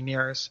 14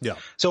 years. Yeah.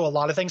 So a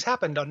lot of things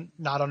happened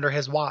not under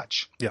his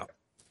watch. Yeah.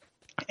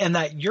 And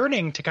that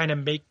yearning to kind of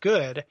make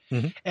good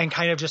and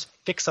kind of just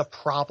fix a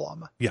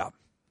problem. Yeah.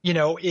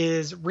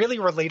 Is really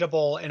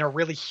relatable and a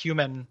really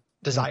human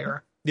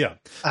desire. Yeah.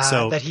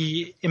 So that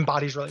he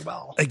embodies really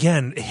well.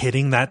 Again,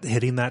 hitting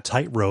that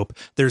tightrope.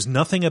 There's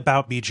nothing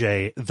about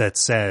BJ that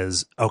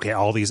says, okay,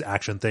 all these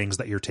action things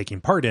that you're taking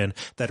part in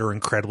that are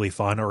incredibly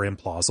fun or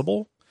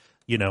implausible.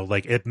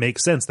 Like it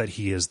makes sense that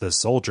he is this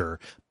soldier,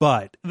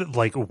 but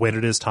like when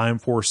it is time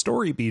for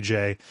story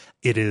BJ,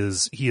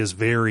 he is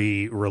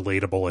very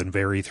relatable and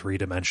very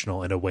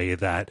 3-dimensional in a way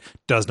that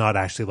does not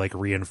actually like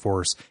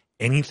reinforce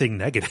anything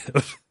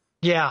negative.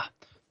 Yeah.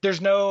 There's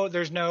no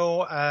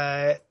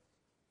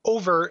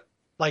overt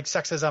like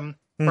sexism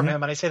from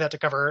him, and I say that to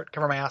cover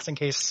my ass in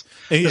case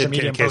there's a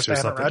Medium post I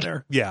haven't read.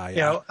 There.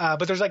 Yeah.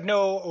 But there's like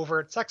no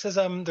overt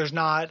sexism. There's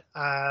not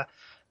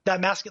that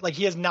masculine, like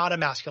he is not a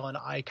masculine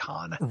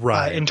icon,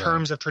 in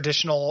terms of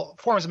traditional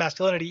forms of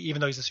masculinity,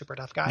 even though he's a super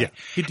tough guy.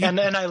 Yeah.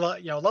 And I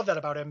love that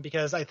about him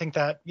because I think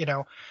that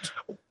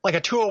like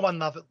a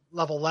 201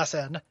 level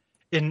lesson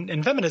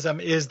in feminism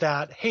is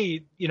that,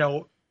 hey,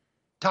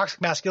 toxic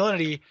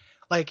masculinity.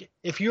 Like,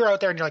 if you're out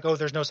there and you're like, oh,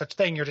 there's no such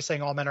thing, you're just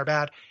saying all men are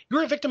bad,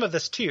 you're a victim of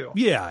this too.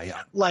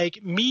 Yeah.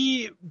 Like,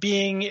 me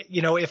being,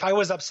 if I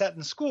was upset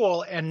in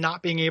school and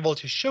not being able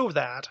to show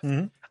that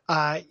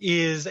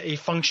is a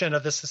function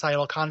of this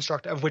societal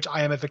construct of which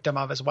I am a victim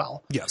of as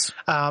well. Yes.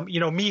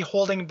 Me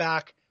holding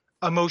back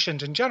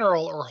emotions in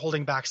general or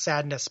holding back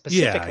sadness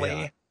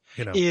specifically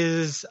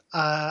is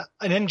an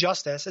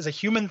injustice, is a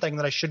human thing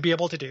that I should be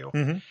able to do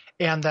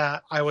and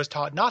that I was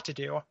taught not to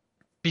do.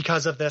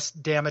 Because of this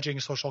damaging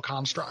social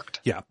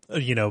construct. Yeah.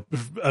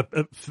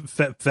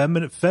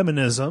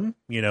 Feminism,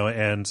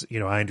 and,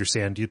 I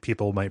understand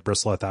people might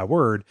bristle at that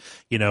word,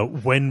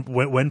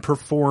 when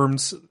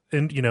performed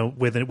and,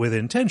 with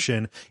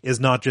intention is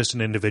not just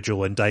an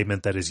individual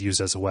indictment that is used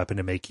as a weapon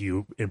to make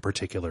you in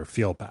particular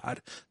feel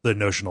bad. The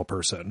notional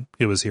person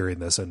who is hearing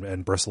this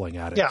and bristling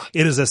at it. Yeah.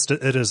 It is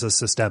a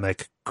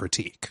systemic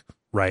critique,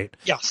 right?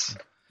 Yes.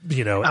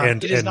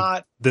 And it is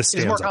not. This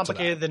is more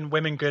complicated than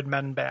women good,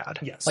 men bad.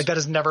 Yes, like that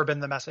has never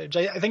been the message.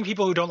 I think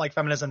people who don't like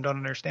feminism don't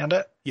understand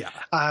it. Yeah,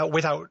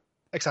 without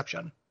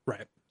exception.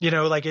 Right.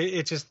 Like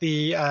it's just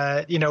the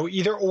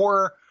either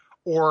or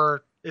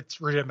it's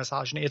rooted in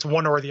misogyny. It's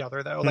one or the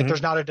other though. Like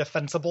there's not a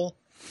defensible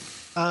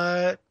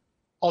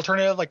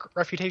alternative like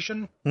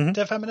refutation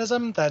to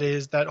feminism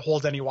that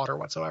holds any water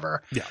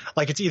whatsoever. Yeah,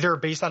 like it's either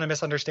based on a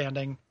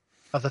misunderstanding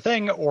of the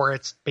thing or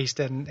it's based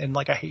in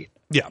like a hate.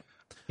 Yeah.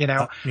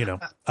 BJ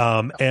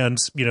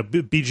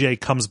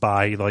comes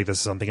by, like this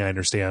is something I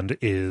understand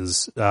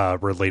is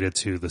related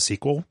to the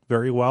sequel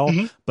very well,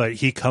 but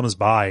he comes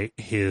by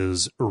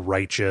his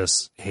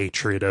righteous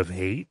hatred of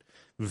hate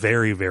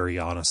very, very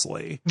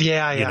honestly.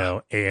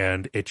 Yeah.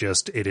 And it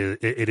is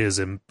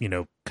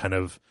kind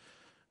of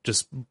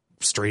just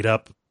straight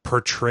up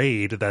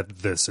portrayed that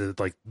this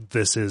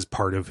is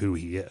part of who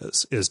he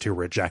is to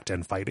reject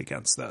and fight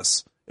against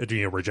this.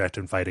 Reject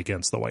and fight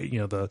against the white,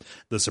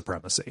 the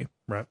supremacy,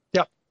 right?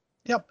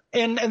 Yep.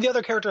 And the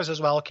other characters as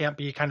well can't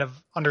be kind of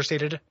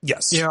understated.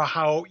 Yes.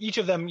 How each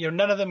of them,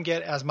 none of them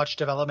get as much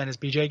development as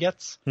BJ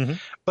gets,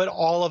 but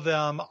all of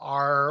them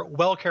are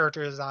well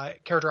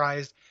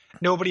characterized.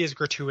 Nobody is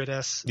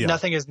gratuitous. Yeah.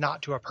 Nothing is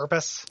not to a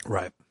purpose.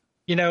 Right.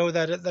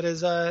 That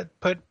is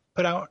put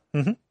out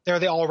there.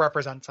 They all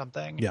represent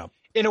something. Yeah.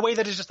 In a way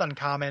that is just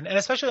uncommon, and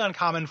especially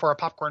uncommon for a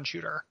popcorn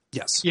shooter.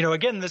 Yes.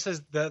 Again, this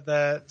is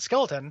the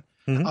skeleton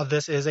of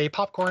this is a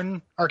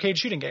popcorn arcade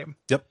shooting game.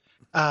 Yep.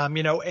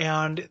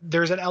 And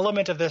there's an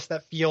element of this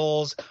that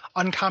feels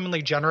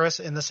uncommonly generous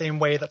in the same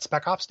way that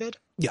Spec Ops did.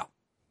 Yeah.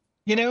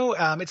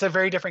 It's a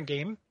very different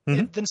game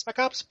than Spec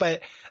Ops,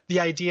 but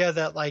the idea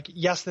that like,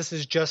 yes, this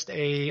is just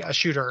a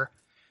shooter.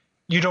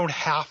 You don't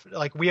have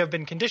we have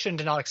been conditioned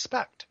to not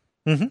expect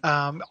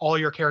all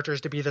your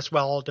characters to be this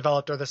well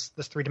developed or this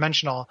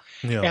 3-dimensional,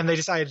 and they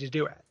decided to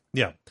do it.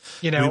 Yeah.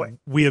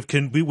 We have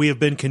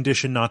been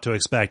conditioned not to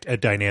expect a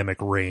dynamic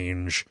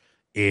range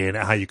in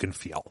how you can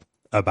feel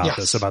about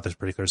this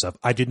particular stuff.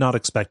 I did not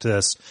expect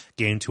this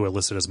game to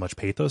elicit as much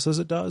pathos as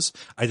it does.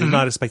 I did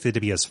not expect it to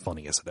be as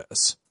funny as it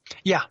is.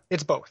 Yeah,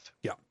 it's both.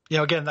 Yeah.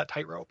 Again, that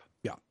tightrope.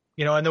 Yeah.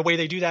 and the way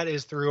they do that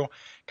is through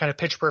kind of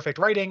pitch perfect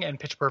writing and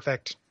pitch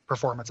perfect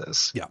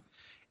performances. Yeah.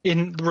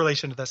 In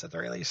relation to this, at the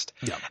very least.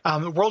 Yeah.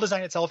 The world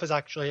design itself is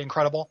actually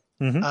incredible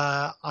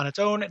on its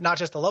own, not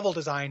just the level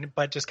design,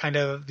 but just kind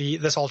of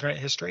this alternate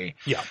history.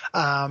 Yeah.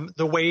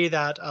 The way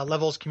that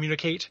levels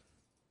communicate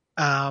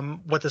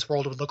what this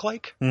world would look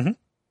like,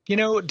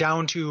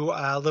 down to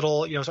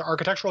little, so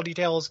architectural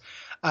details,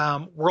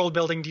 world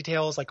building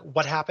details, like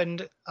what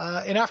happened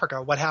in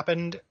Africa, what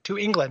happened to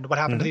England, what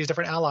happened to these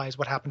different allies,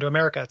 what happened to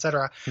America,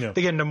 etc. Yeah.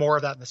 They get into more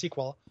of that in the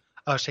sequel.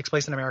 Which takes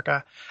place in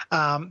America.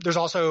 There's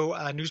also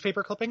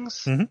newspaper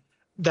clippings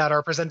that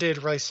are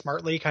presented really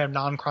smartly, kind of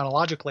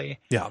non-chronologically.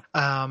 Yeah.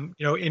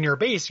 In your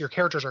base, your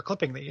characters are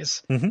clipping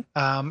these.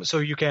 So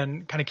you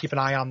can kind of keep an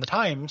eye on the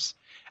times.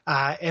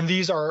 And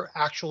these are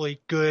actually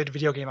good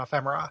video game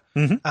ephemera.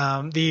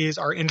 These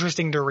are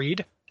interesting to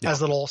read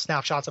as little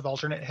snapshots of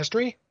alternate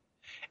history.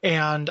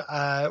 And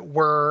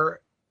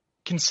were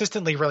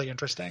consistently really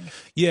interesting.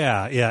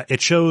 Yeah. It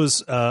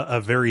shows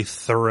a very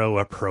thorough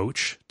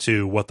approach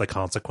to what the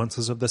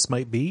consequences of this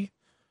might be.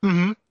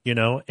 And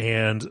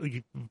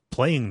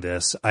playing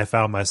this, I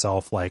found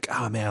myself like,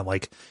 oh man,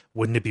 like,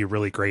 wouldn't it be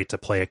really great to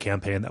play a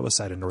campaign that was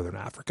set in Northern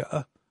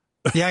Africa?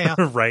 Yeah.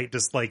 Right.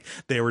 Just like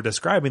they were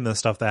describing the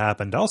stuff that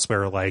happened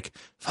elsewhere. Like,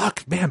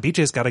 fuck, man,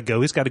 BJ's got to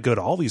go. He's got to go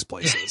to all these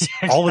places.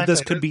 Exactly. All of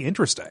this could be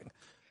interesting.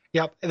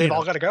 Yep. They've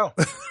all got to go.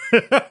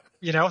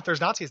 There's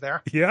Nazis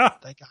there. Yeah.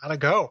 They gotta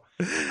go.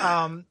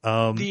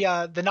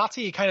 The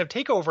Nazi kind of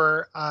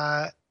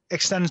takeover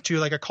extends to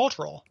like a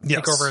cultural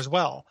takeover as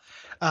well.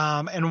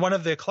 And one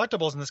of the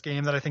collectibles in this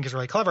game that I think is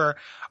really clever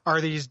are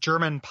these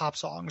German pop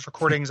songs,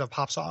 recordings of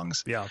pop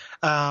songs. Yeah.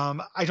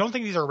 I don't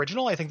think these are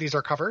original. I think these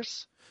are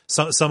covers.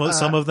 Some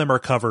of them are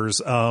covers.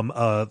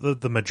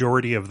 The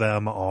majority of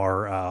them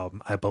are,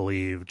 I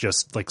believe,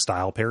 just like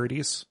style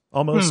parodies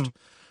almost.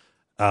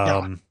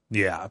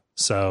 Yeah.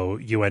 So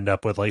you end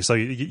up with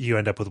you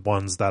end up with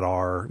ones that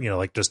are,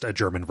 like just a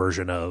German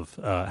version of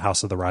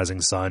House of the Rising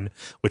Sun,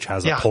 which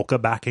has a polka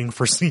backing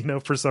for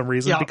some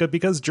reason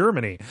because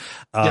Germany.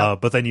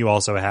 But then you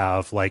also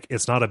have like,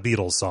 it's not a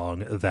Beatles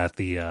song that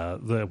the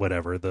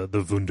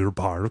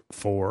Wunderbar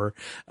for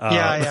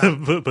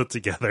put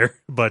together,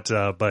 but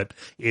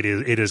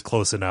it is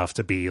close enough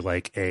to be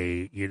like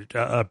a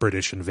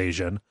British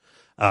invasion.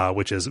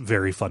 Which is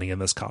very funny in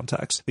this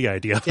context. The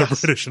idea of a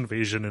British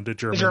invasion into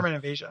Germany. The German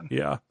invasion.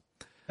 Yeah.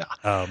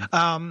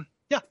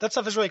 That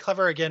stuff is really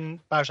clever.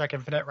 Again, BioShock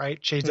Infinite, right?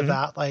 Shades of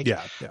that. Like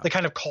the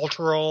kind of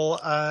cultural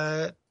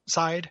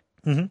side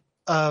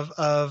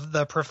of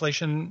the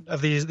proliferation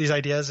of these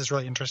ideas is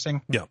really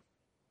interesting. Yeah.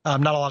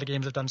 Not a lot of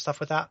games have done stuff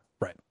with that.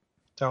 Right.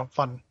 So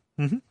fun.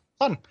 Fun.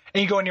 And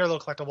you go in your little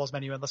collectibles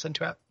menu and listen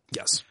to it.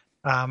 Yes.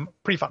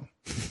 Pretty fun.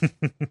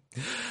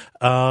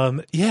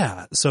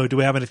 So do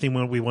we have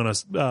anything we want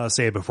to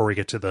say before we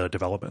get to the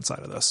development side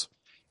of this?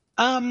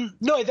 No,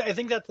 I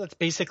think that's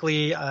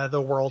basically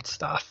the world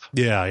stuff.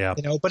 Yeah.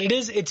 But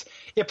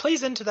it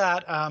plays into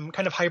that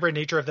kind of hybrid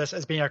nature of this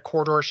as being a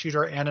corridor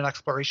shooter and an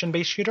exploration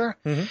based shooter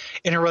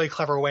in a really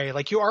clever way.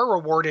 Like you are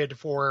rewarded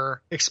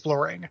for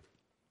exploring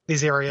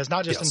these areas,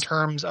 not just in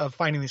terms of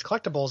finding these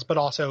collectibles, but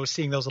also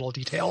seeing those little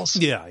details.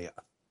 Yeah.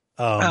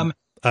 Go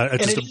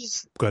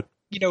ahead.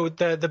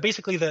 The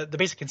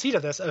basic conceit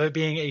of this, of it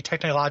being a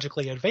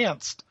technologically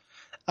advanced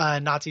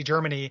Nazi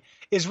Germany,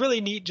 is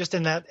really neat just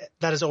in that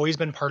has always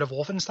been part of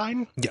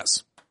Wolfenstein.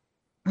 Yes.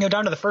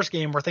 Down to the first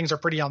game where things are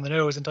pretty on the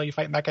nose until you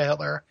fight Mecha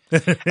Hitler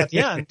at the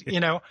end,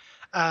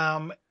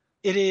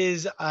 it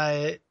is,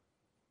 that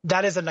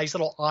is a nice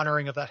little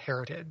honoring of that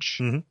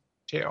heritage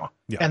too.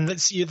 Yeah. And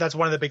that's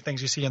one of the big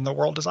things you see in the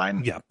world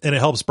design. Yeah. And it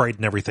helps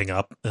brighten everything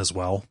up as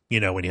well.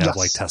 When you have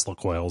like Tesla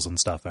coils and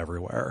stuff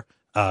everywhere.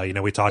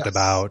 We talked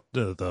about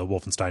the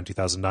Wolfenstein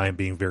 2009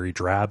 being very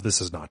drab.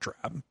 This is not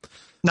drab.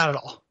 Not at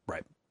all.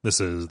 Right. This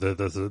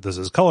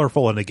is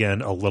colorful and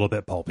again a little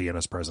bit pulpy in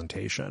its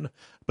presentation,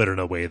 but in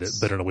a way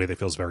that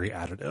feels very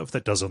additive.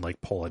 That doesn't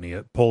like pull any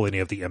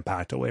of the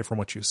impact away from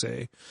what you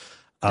see.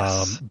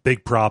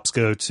 Big props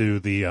go to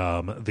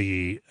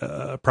the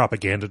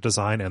propaganda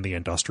design and the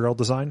industrial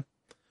design.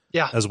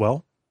 Yeah. As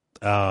well.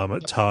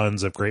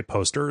 Tons of great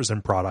posters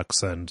and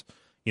products and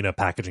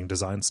packaging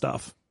design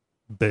stuff.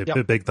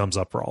 Big thumbs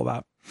up for all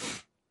that.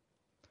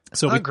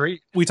 So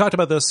we talked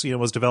about this,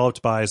 was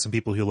developed by some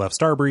people who left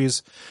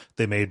Starbreeze.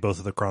 They made both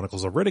of the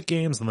Chronicles of Riddick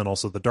games and then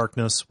also The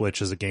Darkness,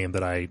 which is a game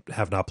that I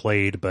have not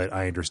played, but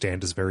I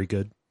understand is very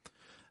good.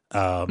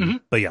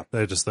 But yeah,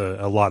 just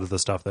a lot of the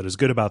stuff that is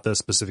good about this,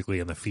 specifically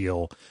in the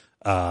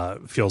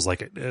feels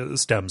like it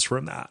stems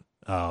from that,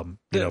 from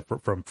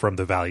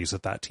the values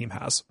that team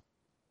has.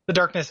 The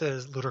Darkness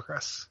is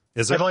ludicrous.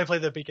 Is it? I've only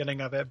played the beginning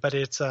of it, but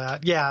it's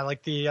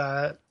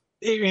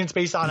it's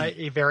based on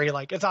a very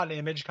it's not an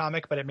Image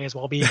comic, but it may as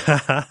well be,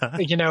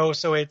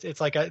 so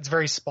it's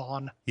very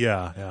Spawn.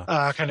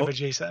 Yeah. Kind of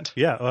adjacent.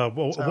 Yeah.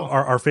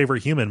 Our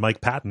favorite human,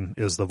 Mike Patton,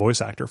 is the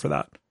voice actor for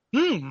that.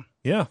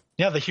 Yeah.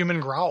 Yeah. The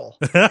human growl,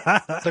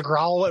 the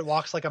growl that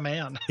walks like a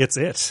man. It's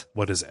it.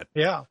 What is it?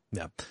 Yeah.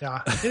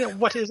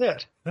 What is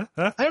it?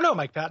 I don't know,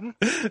 Mike Patton.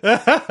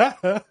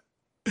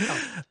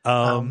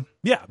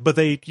 Yeah, but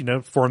they,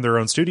 formed their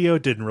own studio,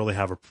 didn't really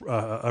have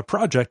a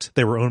project.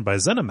 They were owned by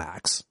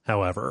ZeniMax,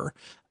 however,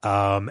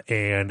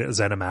 and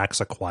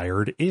ZeniMax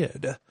acquired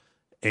id.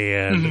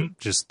 And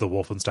just the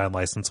Wolfenstein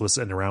license was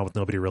sitting around with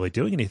nobody really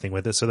doing anything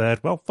with it. So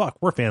that, well, fuck,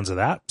 we're fans of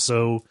that.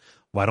 So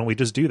why don't we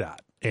just do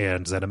that?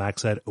 And ZeniMax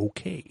said,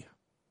 okay.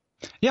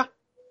 Yeah.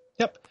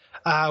 Yep.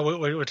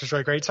 Which is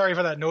really great. Sorry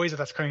for that noise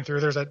that's coming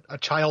through. There's a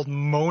child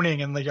moaning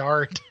in the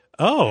yard.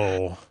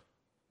 Oh.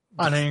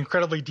 On an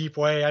incredibly deep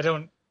way. I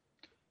don't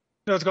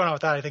know what's going on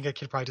with that. I think a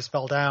kid probably just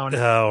fell down.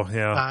 Oh,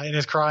 yeah. And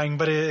is crying,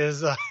 but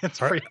it's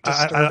pretty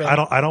disturbing.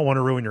 I don't want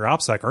to ruin your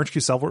OPSEC. Aren't you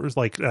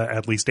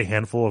at least a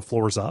handful of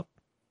floors up?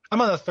 I'm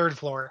on the third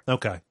floor.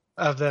 Okay.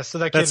 Of this. So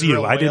that's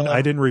you. I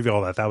didn't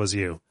reveal that. That was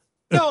you.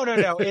 No.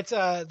 It's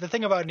the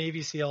thing about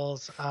Navy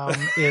SEALs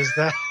is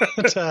that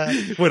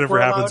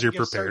whatever happens, you're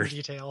prepared.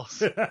 Details,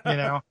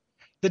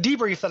 The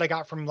debrief that I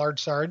got from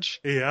Large Sarge,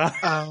 said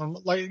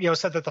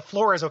that the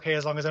floor is okay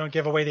as long as I don't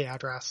give away the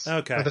address.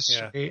 Okay, or the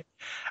street.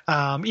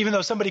 Even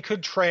though somebody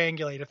could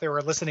triangulate if they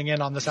were listening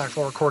in on this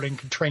actual recording,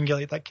 could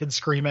triangulate that kid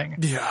screaming.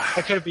 Yeah,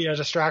 that could be a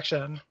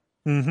distraction.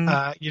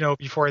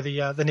 Before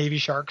the Navy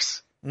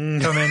sharks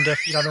come in to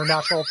feed on their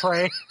natural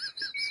prey.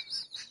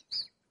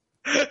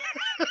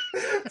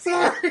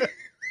 Sorry.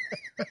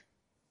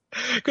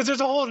 Because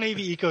there's a whole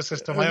Navy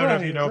ecosystem. I don't know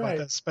if you know about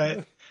this,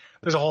 but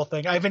there's a whole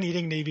thing. I've been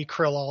eating Navy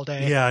krill all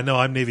day. Yeah, no,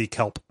 I'm Navy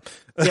kelp.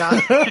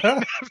 Yeah.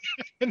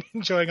 Been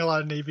enjoying a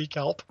lot of Navy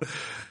kelp.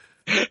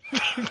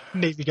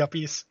 Navy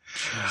guppies.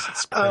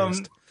 Jesus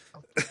Christ.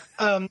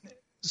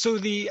 So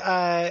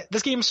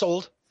this game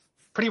sold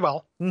pretty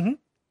well.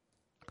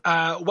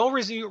 Well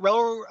received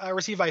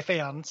by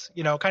fans,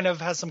 kind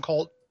of has some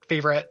cult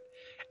favorite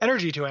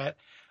energy to it.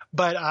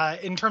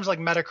 But in terms of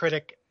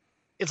Metacritic,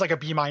 it's like a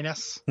B-. B-,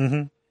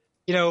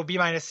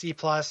 C+.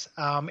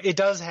 It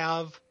does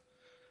have,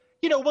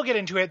 we'll get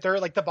into it. They're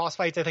the boss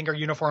fights, I think, are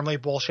uniformly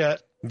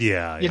bullshit.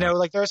 Yeah.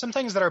 There are some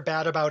things that are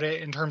bad about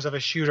it in terms of a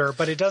shooter,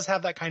 but it does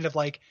have that kind of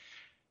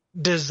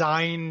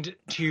designed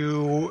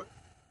to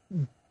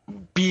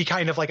be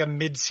kind of a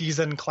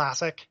mid-season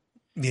classic.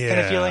 Yeah. Kind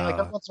of feeling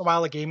every once in a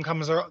while a game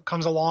comes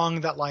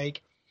along that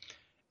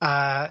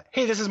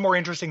hey, this is more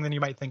interesting than you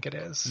might think it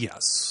is.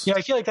 Yes.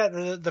 I feel like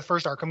that the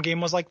first Arkham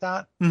game was like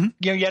that. You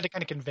had to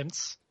kind of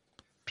convince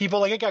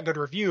people. It got good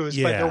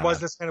reviews, but there was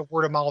this kind of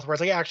word of mouth where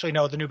it's actually,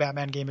 no, the new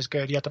Batman game is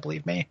good. You have to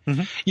believe me.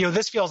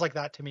 This feels like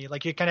that to me. You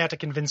kind of have to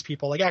convince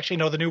people. Actually,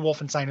 no, the new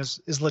Wolfenstein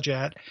is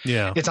legit.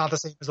 Yeah. It's not the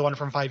same as the one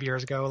from 5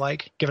 years ago.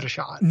 Give it a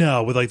shot.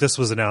 No, with this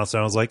was announced,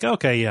 and I was like,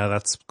 okay, yeah,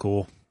 that's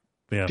cool.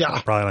 Yeah.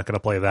 I'm probably not going to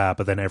play that,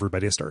 but then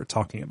everybody started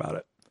talking about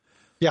it.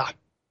 Yeah.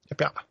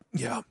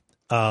 Yeah.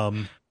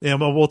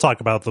 We'll talk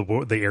about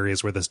the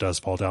areas where this does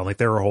fall down.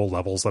 There are whole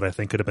levels that I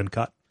think could have been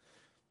cut,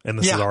 and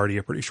this is already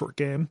a pretty short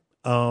game.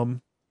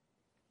 Immediately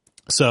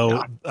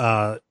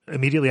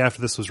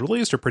after this was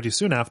released, or pretty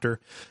soon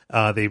after,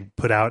 they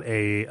put out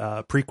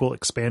a prequel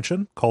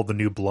expansion called The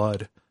New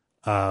Blood,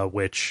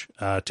 which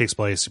takes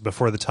place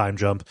before the time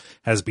jump,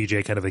 has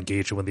BJ kind of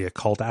engaged in the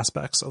occult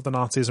aspects of the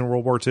Nazis in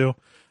World War II.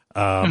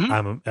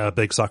 I'm a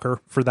big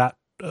sucker for that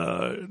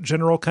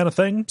general kind of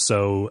thing,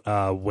 so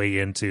way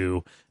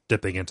into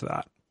dipping into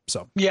that.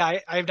 So yeah,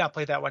 I have not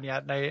played that one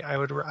yet, and I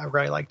would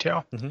really like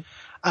to.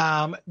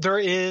 There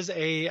is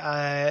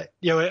a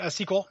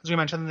sequel, as we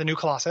mentioned, The New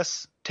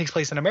Colossus takes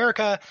place in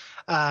America.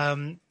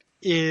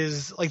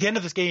 Is the end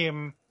of this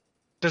game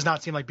does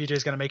not seem like BJ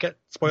is going to make it.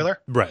 Spoiler,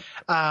 right?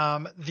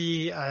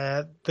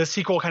 The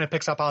sequel kind of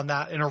picks up on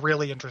that in a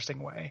really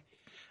interesting way.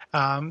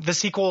 The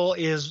sequel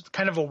is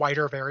kind of a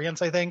wider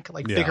variance, I think,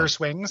 bigger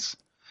swings,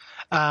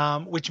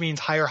 which means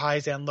higher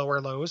highs and lower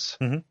lows.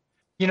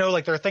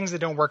 There are things that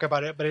don't work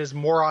about it, but it is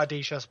more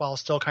audacious while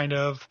still kind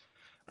of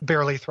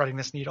barely threading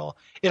this needle.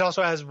 It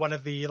also has one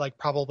of the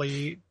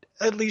probably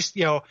at least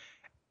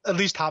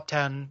top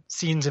 10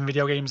 scenes in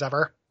video games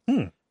ever.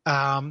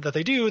 That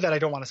they do that I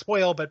don't want to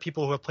spoil, but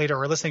people who have played it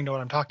or are listening know what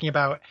I'm talking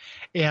about.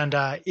 And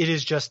it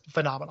is just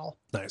phenomenal.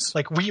 Nice.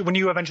 When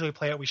you eventually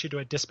play it, we should do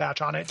a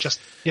dispatch on it, just,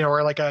 or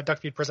a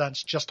Duckfeed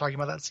Presents, just talking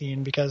about that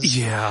scene, because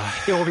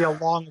it will be a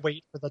long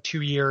wait for the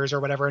 2 years or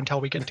whatever until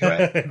we get to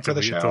it for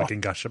the show. Until we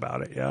can gush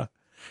about it. Yeah.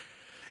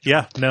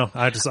 Yeah, no,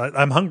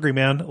 I'm hungry,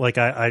 man.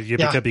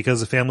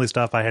 Because of family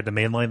stuff, I had to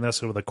mainline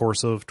this over the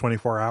course of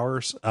 24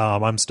 hours.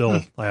 I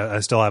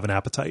still have an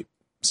appetite.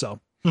 So,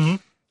 yeah,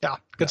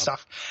 good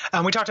stuff.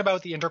 We talked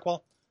about the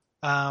interquel,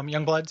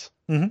 Youngbloods,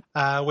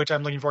 which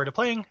I'm looking forward to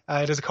playing.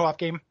 It is a co-op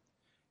game,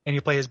 and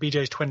you play as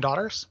BJ's twin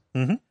daughters.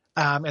 And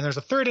there's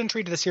a third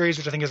entry to the series,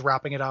 which I think is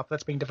wrapping it up,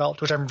 that's being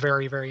developed, which I'm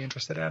very, very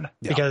interested in,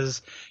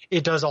 because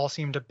it does all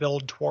seem to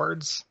build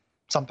towards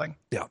something.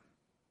 Yeah.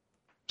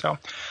 So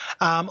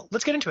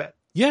let's get into it.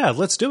 Yeah,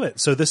 let's do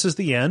it. So this is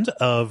the end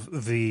of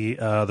the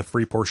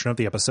free portion of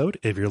the episode.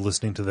 If you're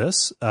listening to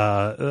this,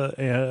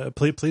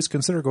 please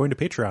consider going to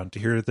Patreon to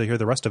hear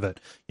the rest of it.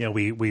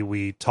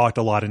 We talked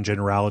a lot in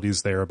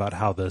generalities there about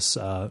how this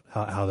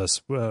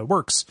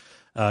works.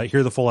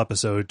 Hear the full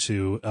episode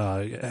to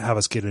have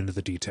us get into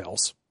the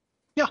details.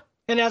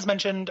 And as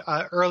mentioned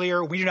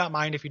earlier, we do not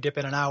mind if you dip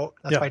in and out.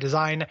 That's by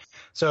design.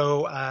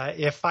 So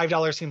if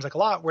 $5 seems like a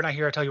lot, we're not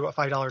here to tell you what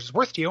 $5 is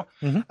worth to you.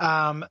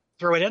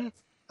 Throw it in,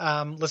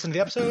 listen to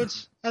the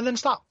episodes, and then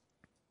stop.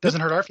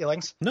 Doesn't hurt our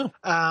feelings. No.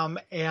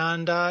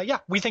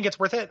 We think it's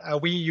worth it.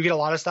 You get a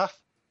lot of stuff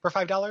for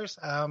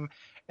 $5,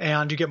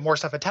 and you get more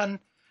stuff at 10.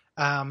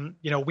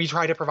 We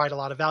try to provide a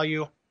lot of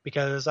value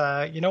because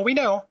we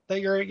know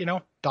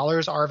that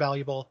dollars are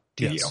valuable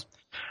to you.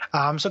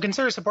 So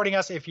consider supporting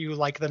us if you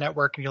like the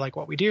network and you like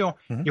what we do.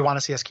 You want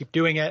to see us keep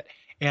doing it,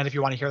 and if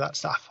you want to hear that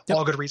stuff.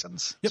 All good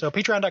reasons. So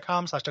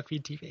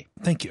patreon.com/duckfeedtv.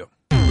 Thank you.